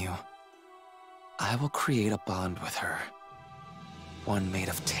stronger than you. I will create a bond with her. One made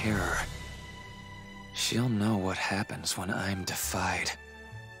of terror. She'll know what happens when I'm defied.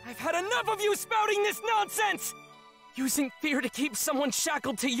 I've had enough of you spouting this nonsense! Using fear to keep someone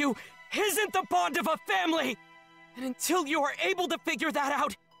shackled to you isn't the bond of a family! And until you are able to figure that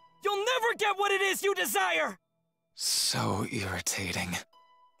out, you'll never get what it is you desire! So irritating.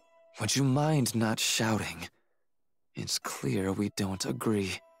 Would you mind not shouting? It's clear we don't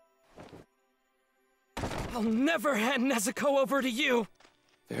agree. I'll never hand Nezuko over to you!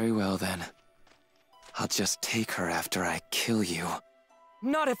 Very well then. I'll just take her after I kill you.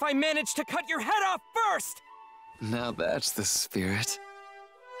 Not if I manage to cut your head off first! Now that's the spirit.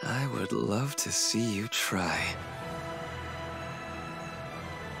 I would love to see you try.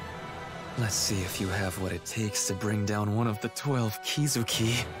 Let's see if you have what it takes to bring down one of the 12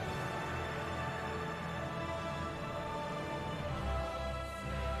 Kizuki.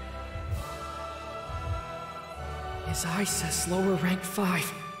 His eye says lower rank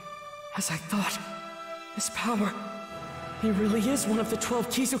 5. As I thought, this power, he really is one of the 12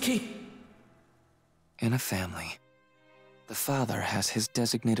 Kizuki. In a family, the father has his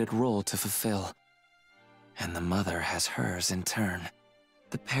designated role to fulfill, and the mother has hers in turn.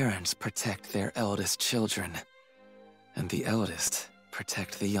 The parents protect their eldest children, and the eldest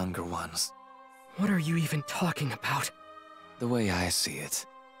protect the younger ones. What are you even talking about? The way I see it,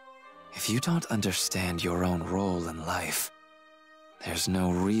 if you don't understand your own role in life, there's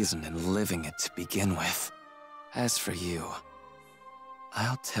no reason in living it to begin with. As for you,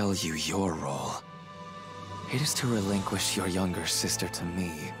 I'll tell you your role. It is to relinquish your younger sister to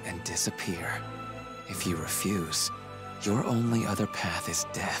me and disappear. If you refuse, your only other path is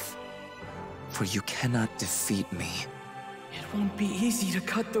death. For you cannot defeat me. It won't be easy to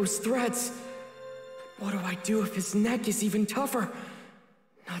cut those threads. What do I do if his neck is even tougher?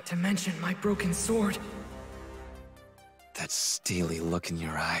 Not to mention my broken sword. That steely look in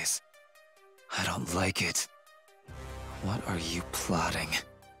your eyes. I don't like it. What are you plotting?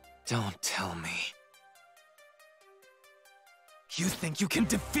 Don't tell me. You think you can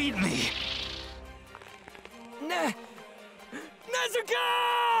defeat me?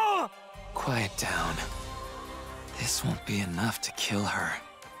 Nezuko! Quiet down. This won't be enough to kill her.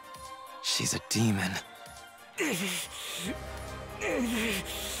 She's a demon.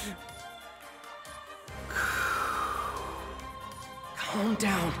 Calm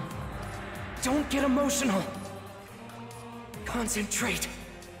down. Don't get emotional. Concentrate.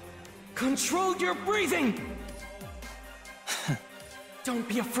 Control your breathing! Don't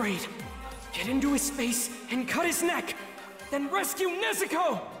be afraid. Get into his face and cut his neck. Then rescue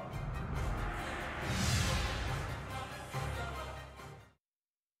Nezuko!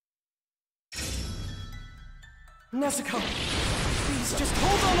 Nezuko, please just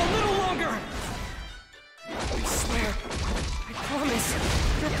hold on a little longer! I swear, I promise,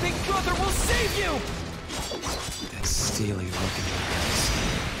 your big brother will save you! That steely look in your eyes.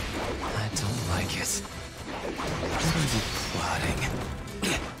 I don't like it. What are you plotting?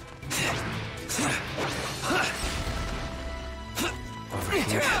 Over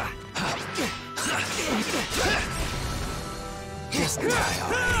here. Just die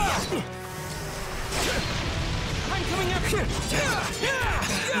already. I'm coming up here!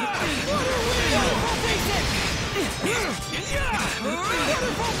 Waterfall Basin!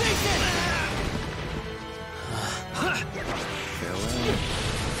 Waterfall Basin! Farewell.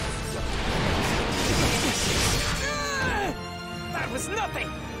 That was nothing!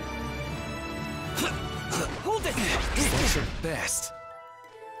 Hold it! That's your best.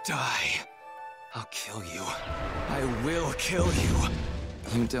 Die. I'll kill you. I will kill you.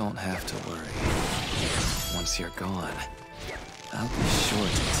 You don't have to worry. Once you're gone, I'll be sure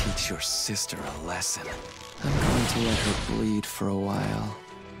to teach your sister a lesson. I'm going to let her bleed for a while.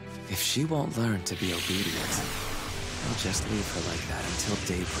 If she won't learn to be obedient, I'll just leave her like that until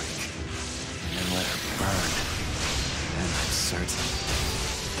daybreak, and then let her burn. And I'm certain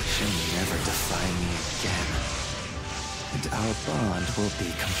she'll never defy me again. And our bond will be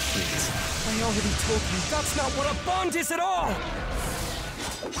complete. I already told you that's not what a bond is at all!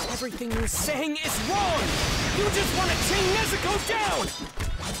 Everything you're saying is wrong! You just want to chain Nezuko down!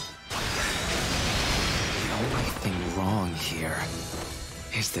 The only thing wrong here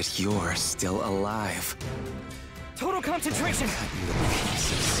is that you're still alive. Total concentration! Cut you to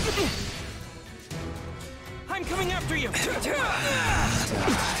pieces. I'm coming after you! Over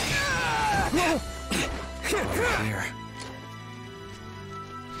here.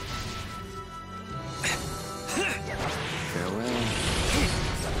 Farewell.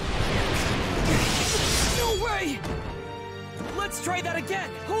 No way! Let's try that again!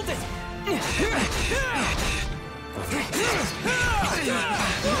 Hold it!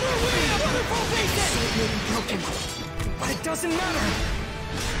 Waterfall Basin! May be broken, but it doesn't matter!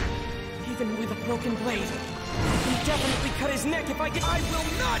 Even with a broken blade, I can definitely cut his neck if I get— I will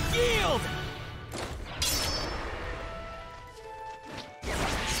not yield!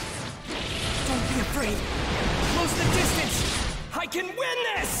 afraid. Close the distance. I can win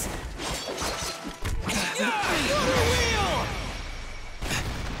this! Water wheel!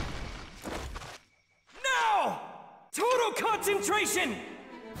 Now! Total concentration!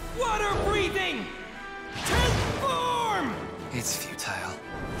 Water breathing! Transform! It's futile.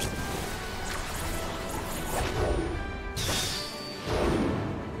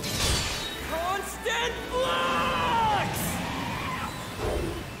 Constant flux!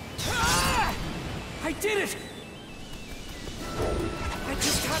 Ah! I did it! I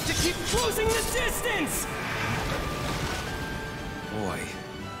just have to keep closing the distance! Boy,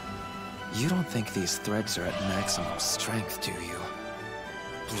 you don't think these threads are at maximum strength, do you?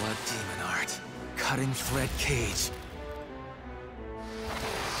 Blood demon art. Cutting thread cage.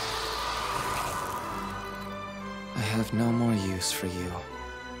 I have no more use for you.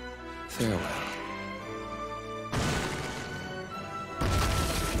 Farewell.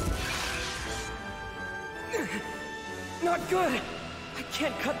 Not good! I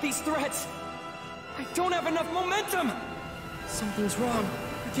can't cut these threads! I don't have enough momentum! Something's wrong.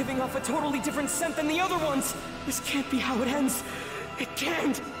 You're giving off a totally different scent than the other ones! This can't be how it ends! It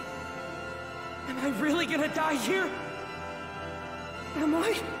can't! Am I really gonna die here? Am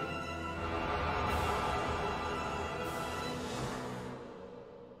I?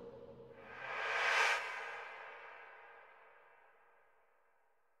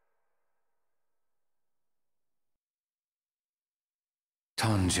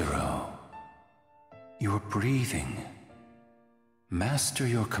 Tanjiro, you're breathing. Master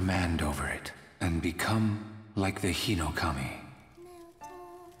your command over it, and become like the Hinokami.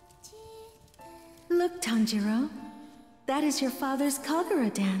 Look, Tanjiro. That is your father's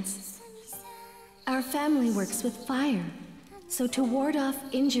Kagura dance. Our family works with fire, so to ward off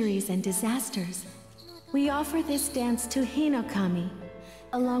injuries and disasters, we offer this dance to Hinokami,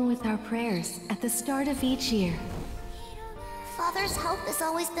 along with our prayers at the start of each year. Father's health has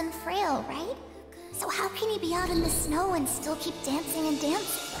always been frail, right? So how can he be out in the snow and still keep dancing and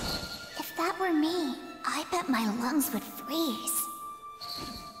dancing? If that were me, I bet my lungs would freeze.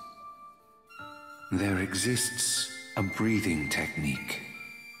 There exists a breathing technique.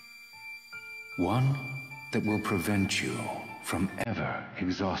 One that will prevent you from ever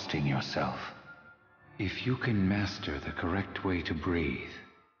exhausting yourself. If you can master the correct way to breathe,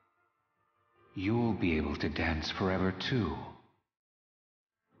 you'll be able to dance forever too.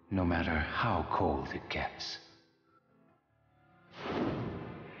 No matter how cold it gets.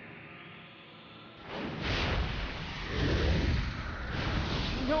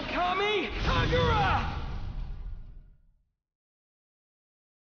 Hinokami Kagura!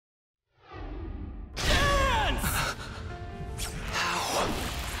 Dance! How?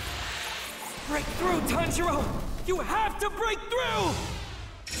 Break through, Tanjiro! You have to break through!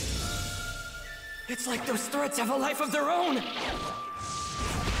 It's like those threads have a life of their own!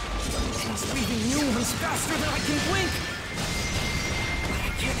 He's weaving new ones faster than I can blink! But I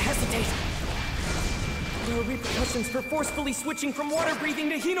can't hesitate! There are repercussions for forcefully switching from water breathing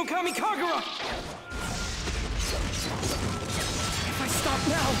to Hinokami Kagura! If I stop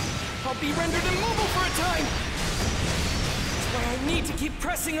now, I'll be rendered immobile for a time! That's why I need to keep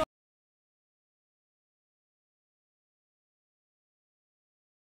pressing on!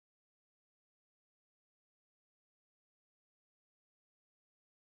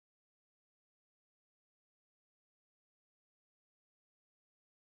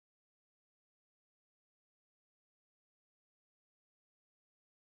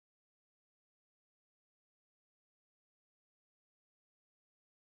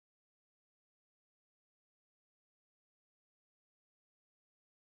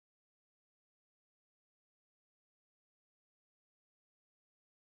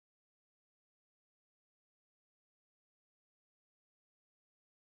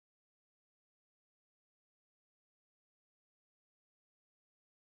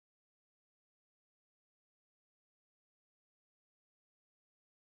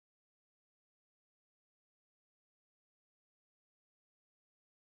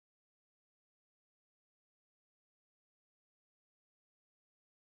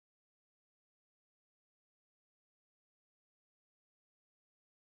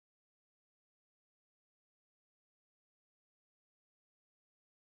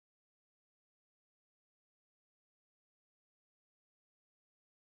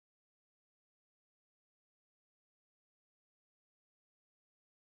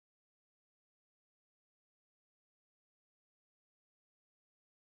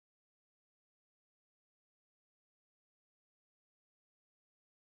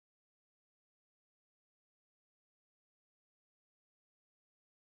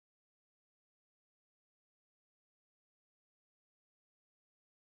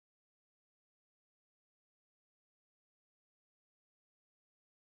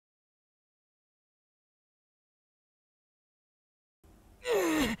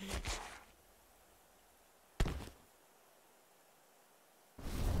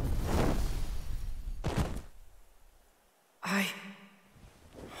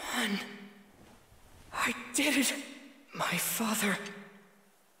 did it! My father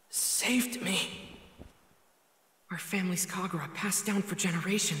saved me. Our family's Kagura, passed down for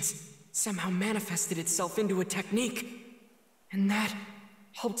generations, somehow manifested itself into a technique. And that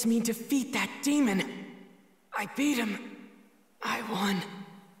helped me defeat that demon. I beat him. I won.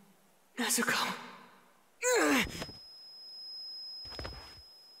 Nezuko. Ugh.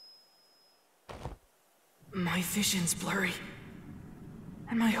 My vision's blurry,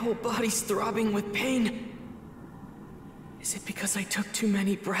 and my whole body's throbbing with pain. Is it because I took too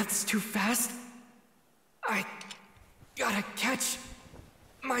many breaths too fast? I gotta catch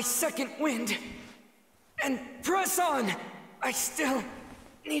my second wind and press on. I still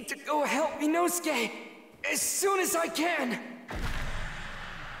need to go help Inosuke as soon as I can.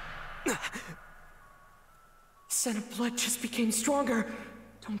 Scent of blood just became stronger.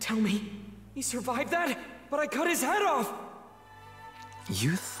 Don't tell me he survived that, but I cut his head off.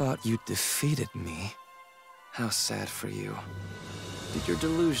 You thought you defeated me? How sad for you. Did your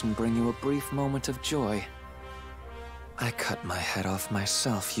delusion bring you a brief moment of joy? I cut my head off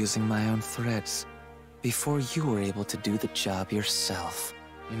myself using my own threads, before you were able to do the job yourself.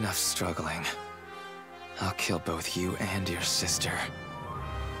 Enough struggling. I'll kill both you and your sister.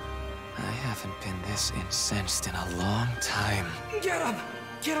 I haven't been this incensed in a long time. Get up!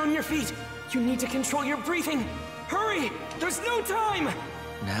 Get on your feet! You need to control your breathing! Hurry! There's no time!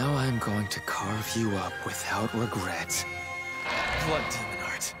 Now I'm going to carve you up without regret. Blood demon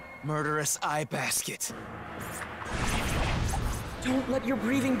art. Murderous eye basket. Don't let your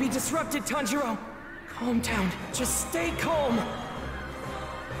breathing be disrupted, Tanjiro! Calm down. Just stay calm!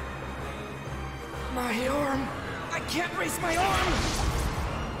 My arm! I can't raise my arm!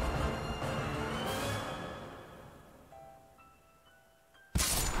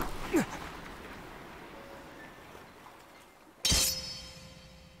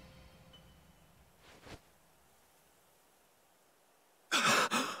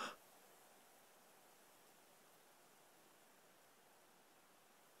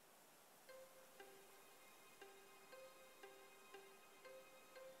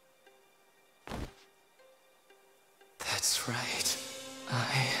 That's right.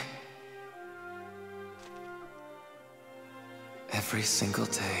 Every single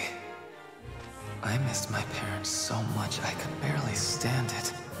day, I missed my parents so much I could barely stand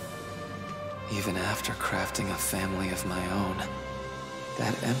it. Even after crafting a family of my own,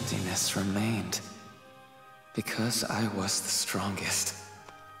 that emptiness remained. Because I was the strongest.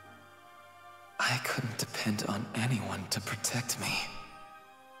 I couldn't depend on anyone to protect me.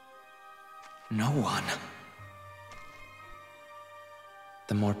 No one.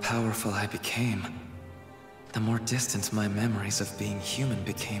 The more powerful I became, the more distant my memories of being human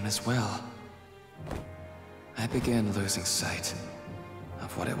became as well. I began losing sight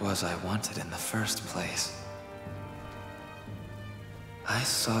of what it was I wanted in the first place. I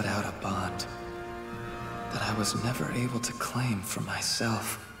sought out a bond that I was never able to claim for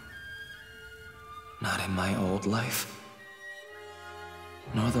myself. Not in my old life,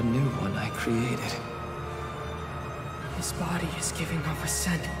 nor the new one I created. His body is giving off a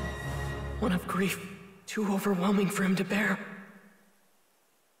scent. One of grief, too overwhelming for him to bear.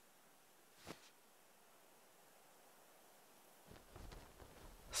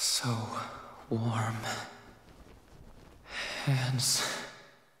 So warm. Hands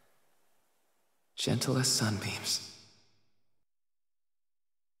gentle as sunbeams.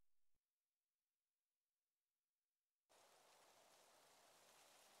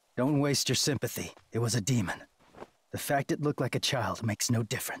 Don't waste your sympathy. It was a demon. The fact it looked like a child makes no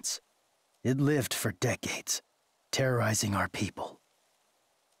difference. It lived for decades, terrorizing our people.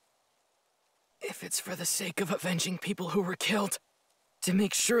 If it's for the sake of avenging people who were killed, to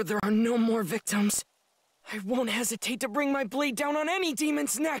make sure there are no more victims, I won't hesitate to bring my blade down on any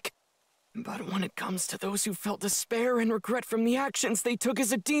demon's neck. But when it comes to those who felt despair and regret from the actions they took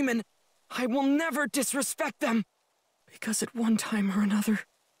as a demon, I will never disrespect them. Because at one time or another,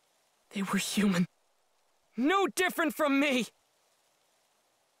 they were human. No different from me!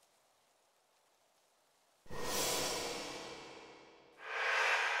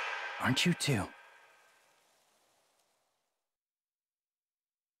 Aren't you too?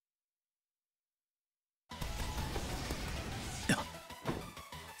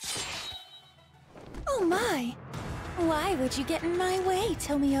 Oh my! Why would you get in my way,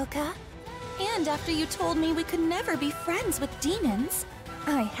 Tomioka? And after you told me we could never be friends with demons,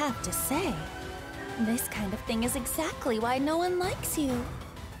 I have to say, this kind of thing is exactly why no one likes you.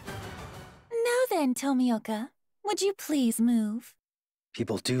 Now then, Tomioka, would you please move?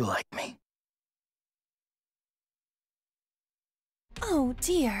 People do like me. Oh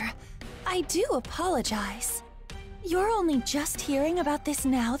dear. I do apologize. You're only just hearing about this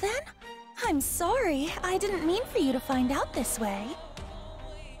now, then? I'm sorry. I didn't mean for you to find out this way.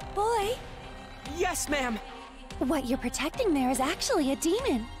 Boy. Yes, ma'am. What you're protecting there is actually a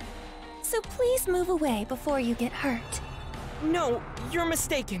demon. So please move away before you get hurt. No, you're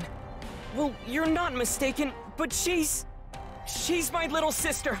mistaken. Well, you're not mistaken, but she's my little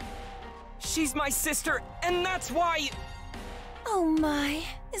sister. She's my sister, and that's why... Oh my,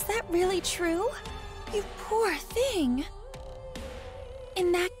 is that really true? You poor thing.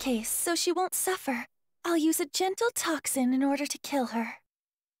 In that case, so she won't suffer, I'll use a gentle toxin in order to kill her.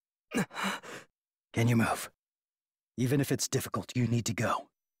 Can you move? Even if it's difficult, you need to go.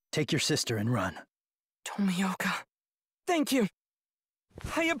 Take your sister and run. Tomioka, thank you.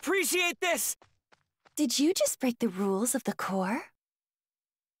 I appreciate this! Did you just break the rules of the Corps?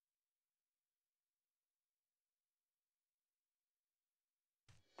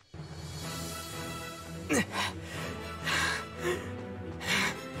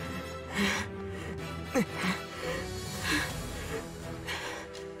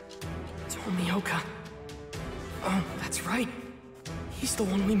 Tomioka. Oh, that's right. He's the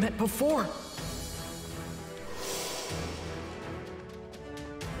one we met before.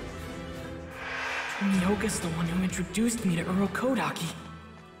 Tomioka's the one who introduced me to Urokodaki.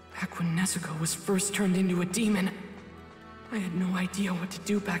 Back when Nezuko was first turned into a demon. I had no idea what to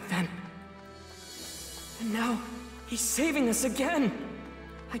do back then. And now, he's saving us again!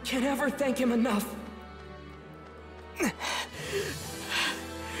 I can't ever thank him enough.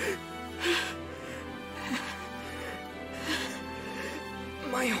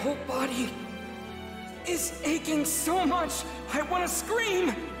 My whole body is aching so much, I want to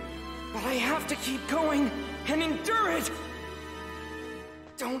scream! But I have to keep going and endure it!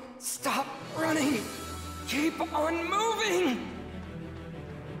 Don't stop running! Keep on moving!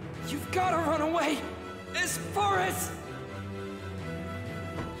 You've got to run away! As far as...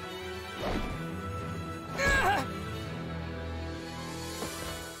 Ah!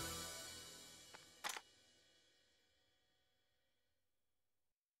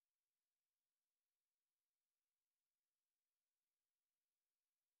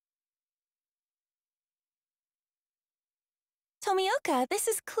 Tomioka, this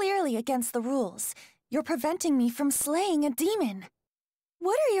is clearly against the rules. You're preventing me from slaying a demon.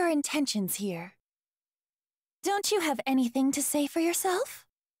 What are your intentions here? Don't you have anything to say for yourself?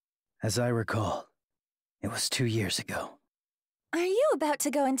 As I recall, it was 2 years ago. Are you about to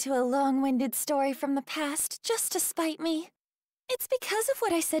go into a long-winded story from the past just to spite me? It's because of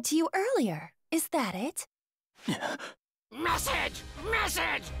what I said to you earlier. Is that it? Message!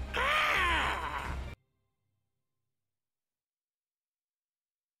 Message! Ah!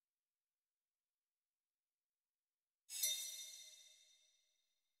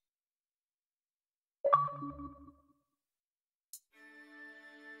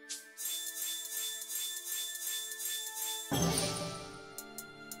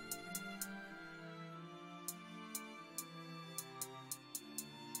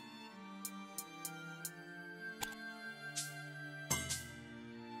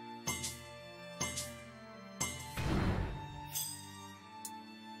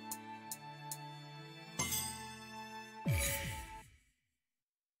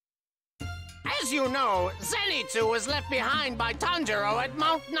 As you know, Zenitsu was left behind by Tanjiro at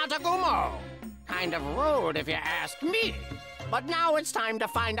Mount Natagumo. Kind of rude if you ask me. But now it's time to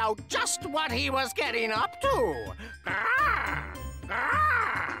find out just what he was getting up to.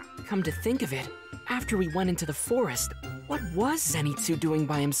 Come to think of it, after we went into the forest, what was Zenitsu doing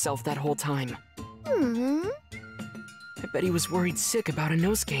by himself that whole time? I bet he was worried sick about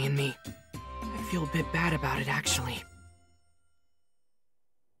Inosuke and me. I feel a bit bad about it, actually.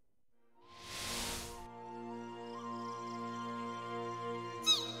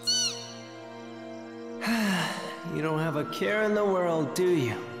 You don't have a care in the world, do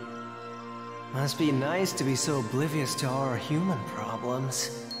you? Must be nice to be so oblivious to our human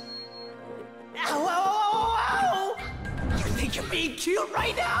problems. Ow, ow, ow, ow! You think you're being cute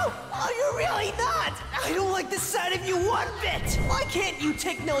right now? Oh, you're really not! I don't like the sight of you one bit! Why can't you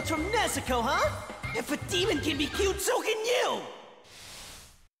take notes from Nezuko, huh? If a demon can be cute, so can you!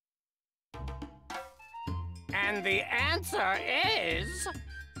 And the answer is...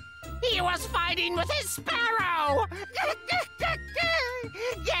 he was fighting with his sparrow!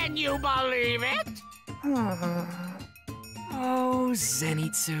 Can you believe it? Oh,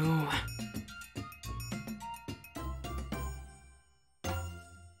 Zenitsu.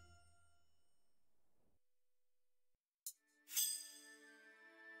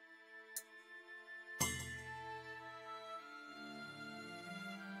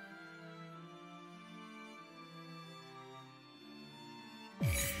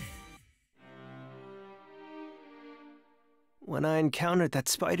 When I encountered that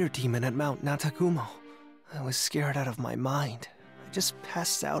spider demon at Mount Natakumo, I was scared out of my mind. I just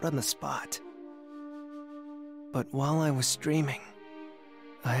passed out on the spot. But while I was dreaming,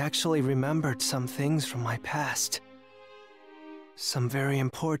 I actually remembered some things from my past. Some very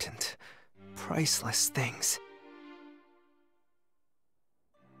important, priceless things.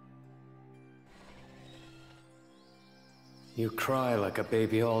 You cry like a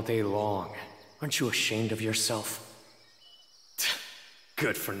baby all day long. Aren't you ashamed of yourself?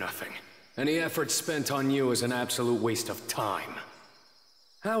 Good for nothing. Any effort spent on you is an absolute waste of time.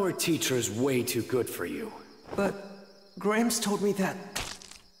 Our teacher's way too good for you. But Gramps told me that...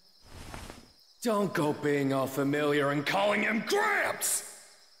 Don't go being all familiar and calling him Gramps!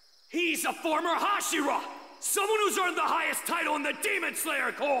 He's a former Hashira! Someone who's earned the highest title in the Demon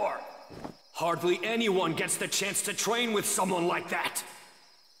Slayer Corps! Hardly anyone gets the chance to train with someone like that.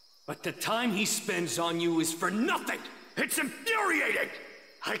 But the time he spends on you is for nothing! It's infuriating!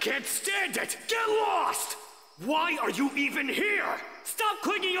 I can't stand it! Get lost! Why are you even here? Stop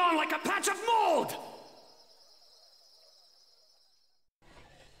clinging on like a patch of mold!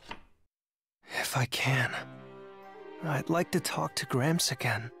 If I can, I'd like to talk to Gramps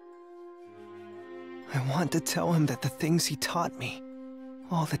again. I want to tell him that the things he taught me,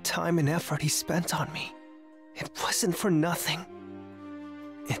 all the time and effort he spent on me, it wasn't for nothing.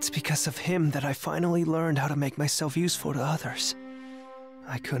 It's because of him that I finally learned how to make myself useful to others.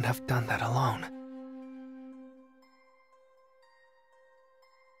 I couldn't have done that alone.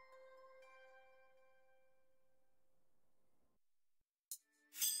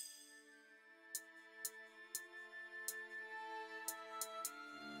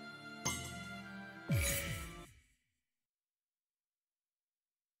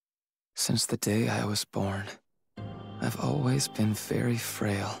 Since the day I was born, I've always been very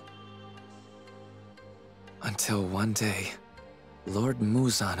frail. Until one day, Lord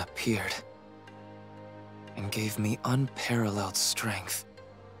Muzan appeared and gave me unparalleled strength.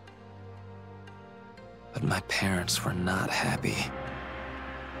 But my parents were not happy,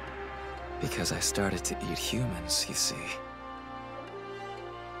 because I started to eat humans, you see.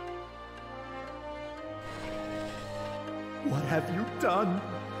 What have you done?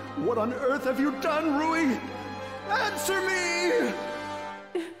 What on earth have you done, Rui? Answer me!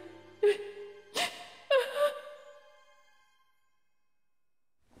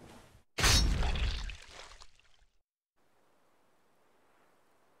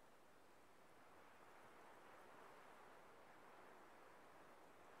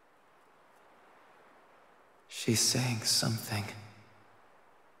 She's saying something.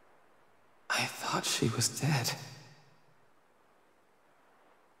 I thought she was dead.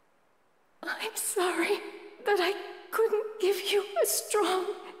 I'm sorry that I couldn't give you a strong,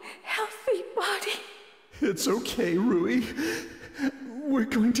 healthy body. It's okay, Rui. We're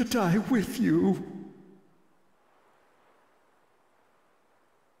going to die with you.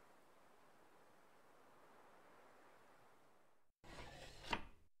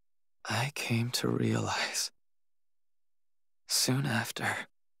 I came to realize, soon after,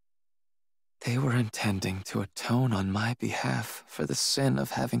 they were intending to atone on my behalf for the sin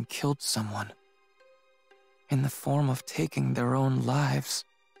of having killed someone, in the form of taking their own lives.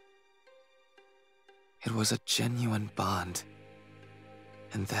 It was a genuine bond,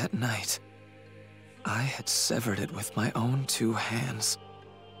 and that night, I had severed it with my own 2 hands.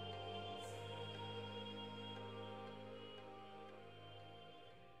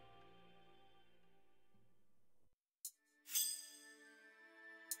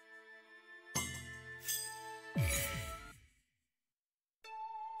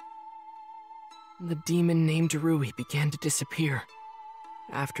 The demon named Rui began to disappear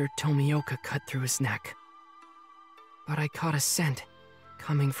after Tomioka cut through his neck. But I caught a scent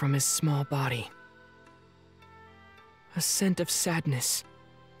coming from his small body. A scent of sadness,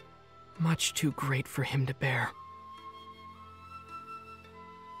 much too great for him to bear.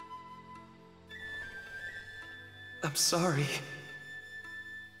 I'm sorry.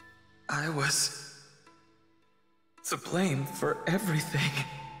 I was to blame for everything.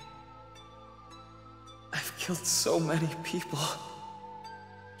 I've killed so many people.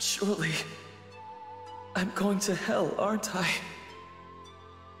 Surely, I'm going to hell, aren't I?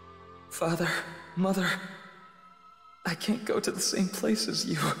 Father, Mother, I can't go to the same place as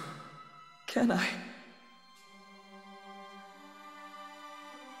you, can I?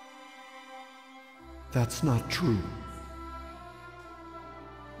 That's not true.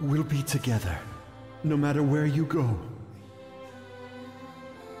 We'll be together, no matter where you go.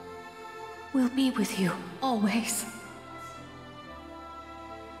 We'll be with you, always.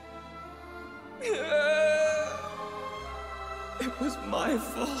 was my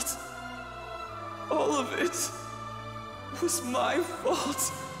fault. All of it was my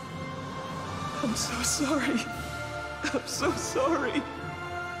fault. I'm so sorry. I'm so sorry.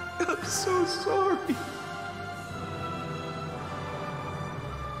 I'm so sorry.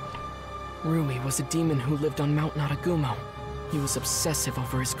 Rui was a demon who lived on Mount Naragumo. He was obsessive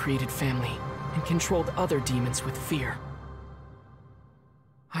over his created family and controlled other demons with fear.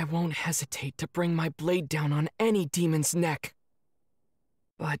 I won't hesitate to bring my blade down on any demon's neck.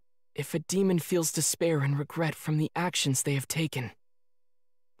 But if a demon feels despair and regret from the actions they have taken,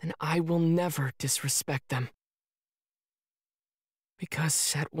 then I will never disrespect them.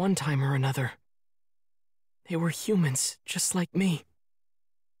 Because at one time or another, they were humans just like me.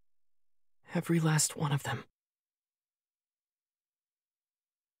 Every last one of them.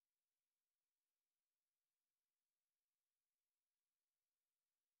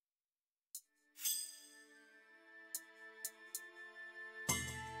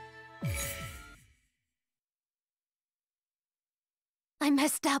 I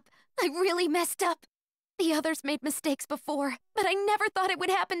messed up. I really messed up. The others made mistakes before, but I never thought it would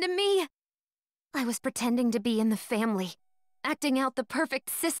happen to me. I was pretending to be in the family, acting out the perfect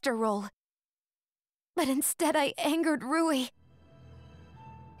sister role. But instead I angered Rui.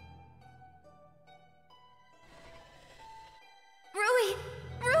 Rui!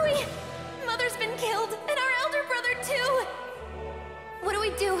 Mother's been killed, and our elder brother too! What do we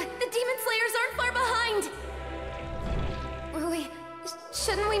do? The Demon Slayers aren't far behind! Rui,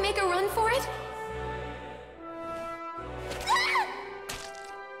 shouldn't we make a run for it?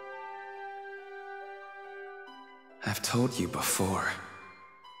 I've told you before.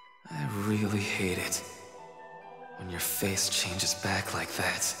 I really hate it when your face changes back like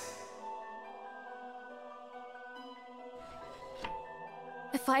that.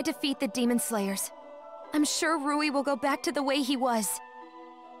 If I defeat the Demon Slayers, I'm sure Rui will go back to the way he was.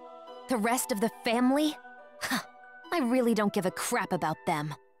 The rest of the family? I really don't give a crap about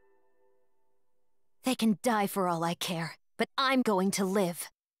them. They can die for all I care, but I'm going to live.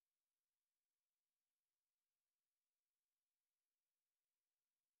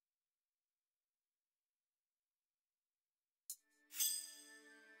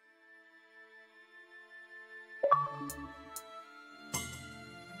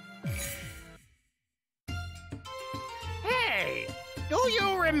 Hey, do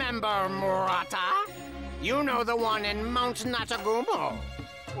you remember Murata? You know, the one in Mount Natagumo.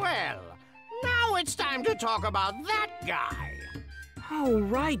 Well, now it's time to talk about that guy. Oh,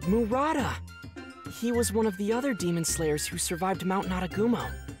 right, Murata. He was one of the other Demon Slayers who survived Mount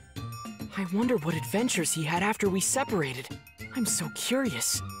Natagumo. I wonder what adventures he had after we separated. I'm so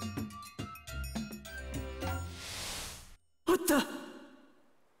curious. What the?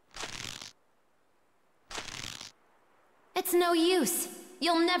 It's no use.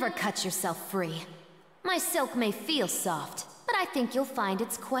 You'll never cut yourself free. My silk may feel soft, but I think you'll find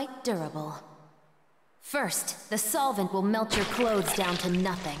it's quite durable. First, the solvent will melt your clothes down to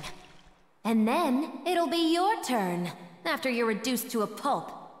nothing. And then, it'll be your turn. After you're reduced to a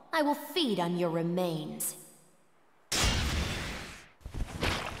pulp, I will feed on your remains.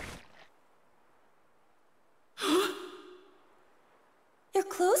 Your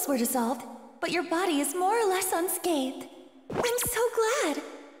clothes were dissolved, but your body is more or less unscathed. I'm so glad.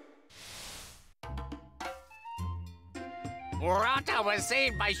 Murata was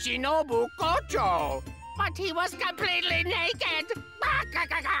saved by Shinobu Kocho, but he was completely naked.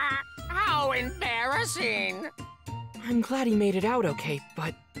 How embarrassing. I'm glad he made it out okay,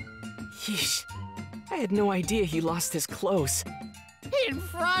 but... yeesh. I had no idea he lost his clothes. In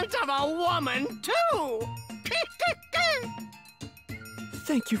front of a woman, too!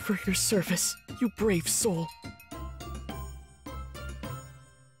 Thank you for your service, you brave soul.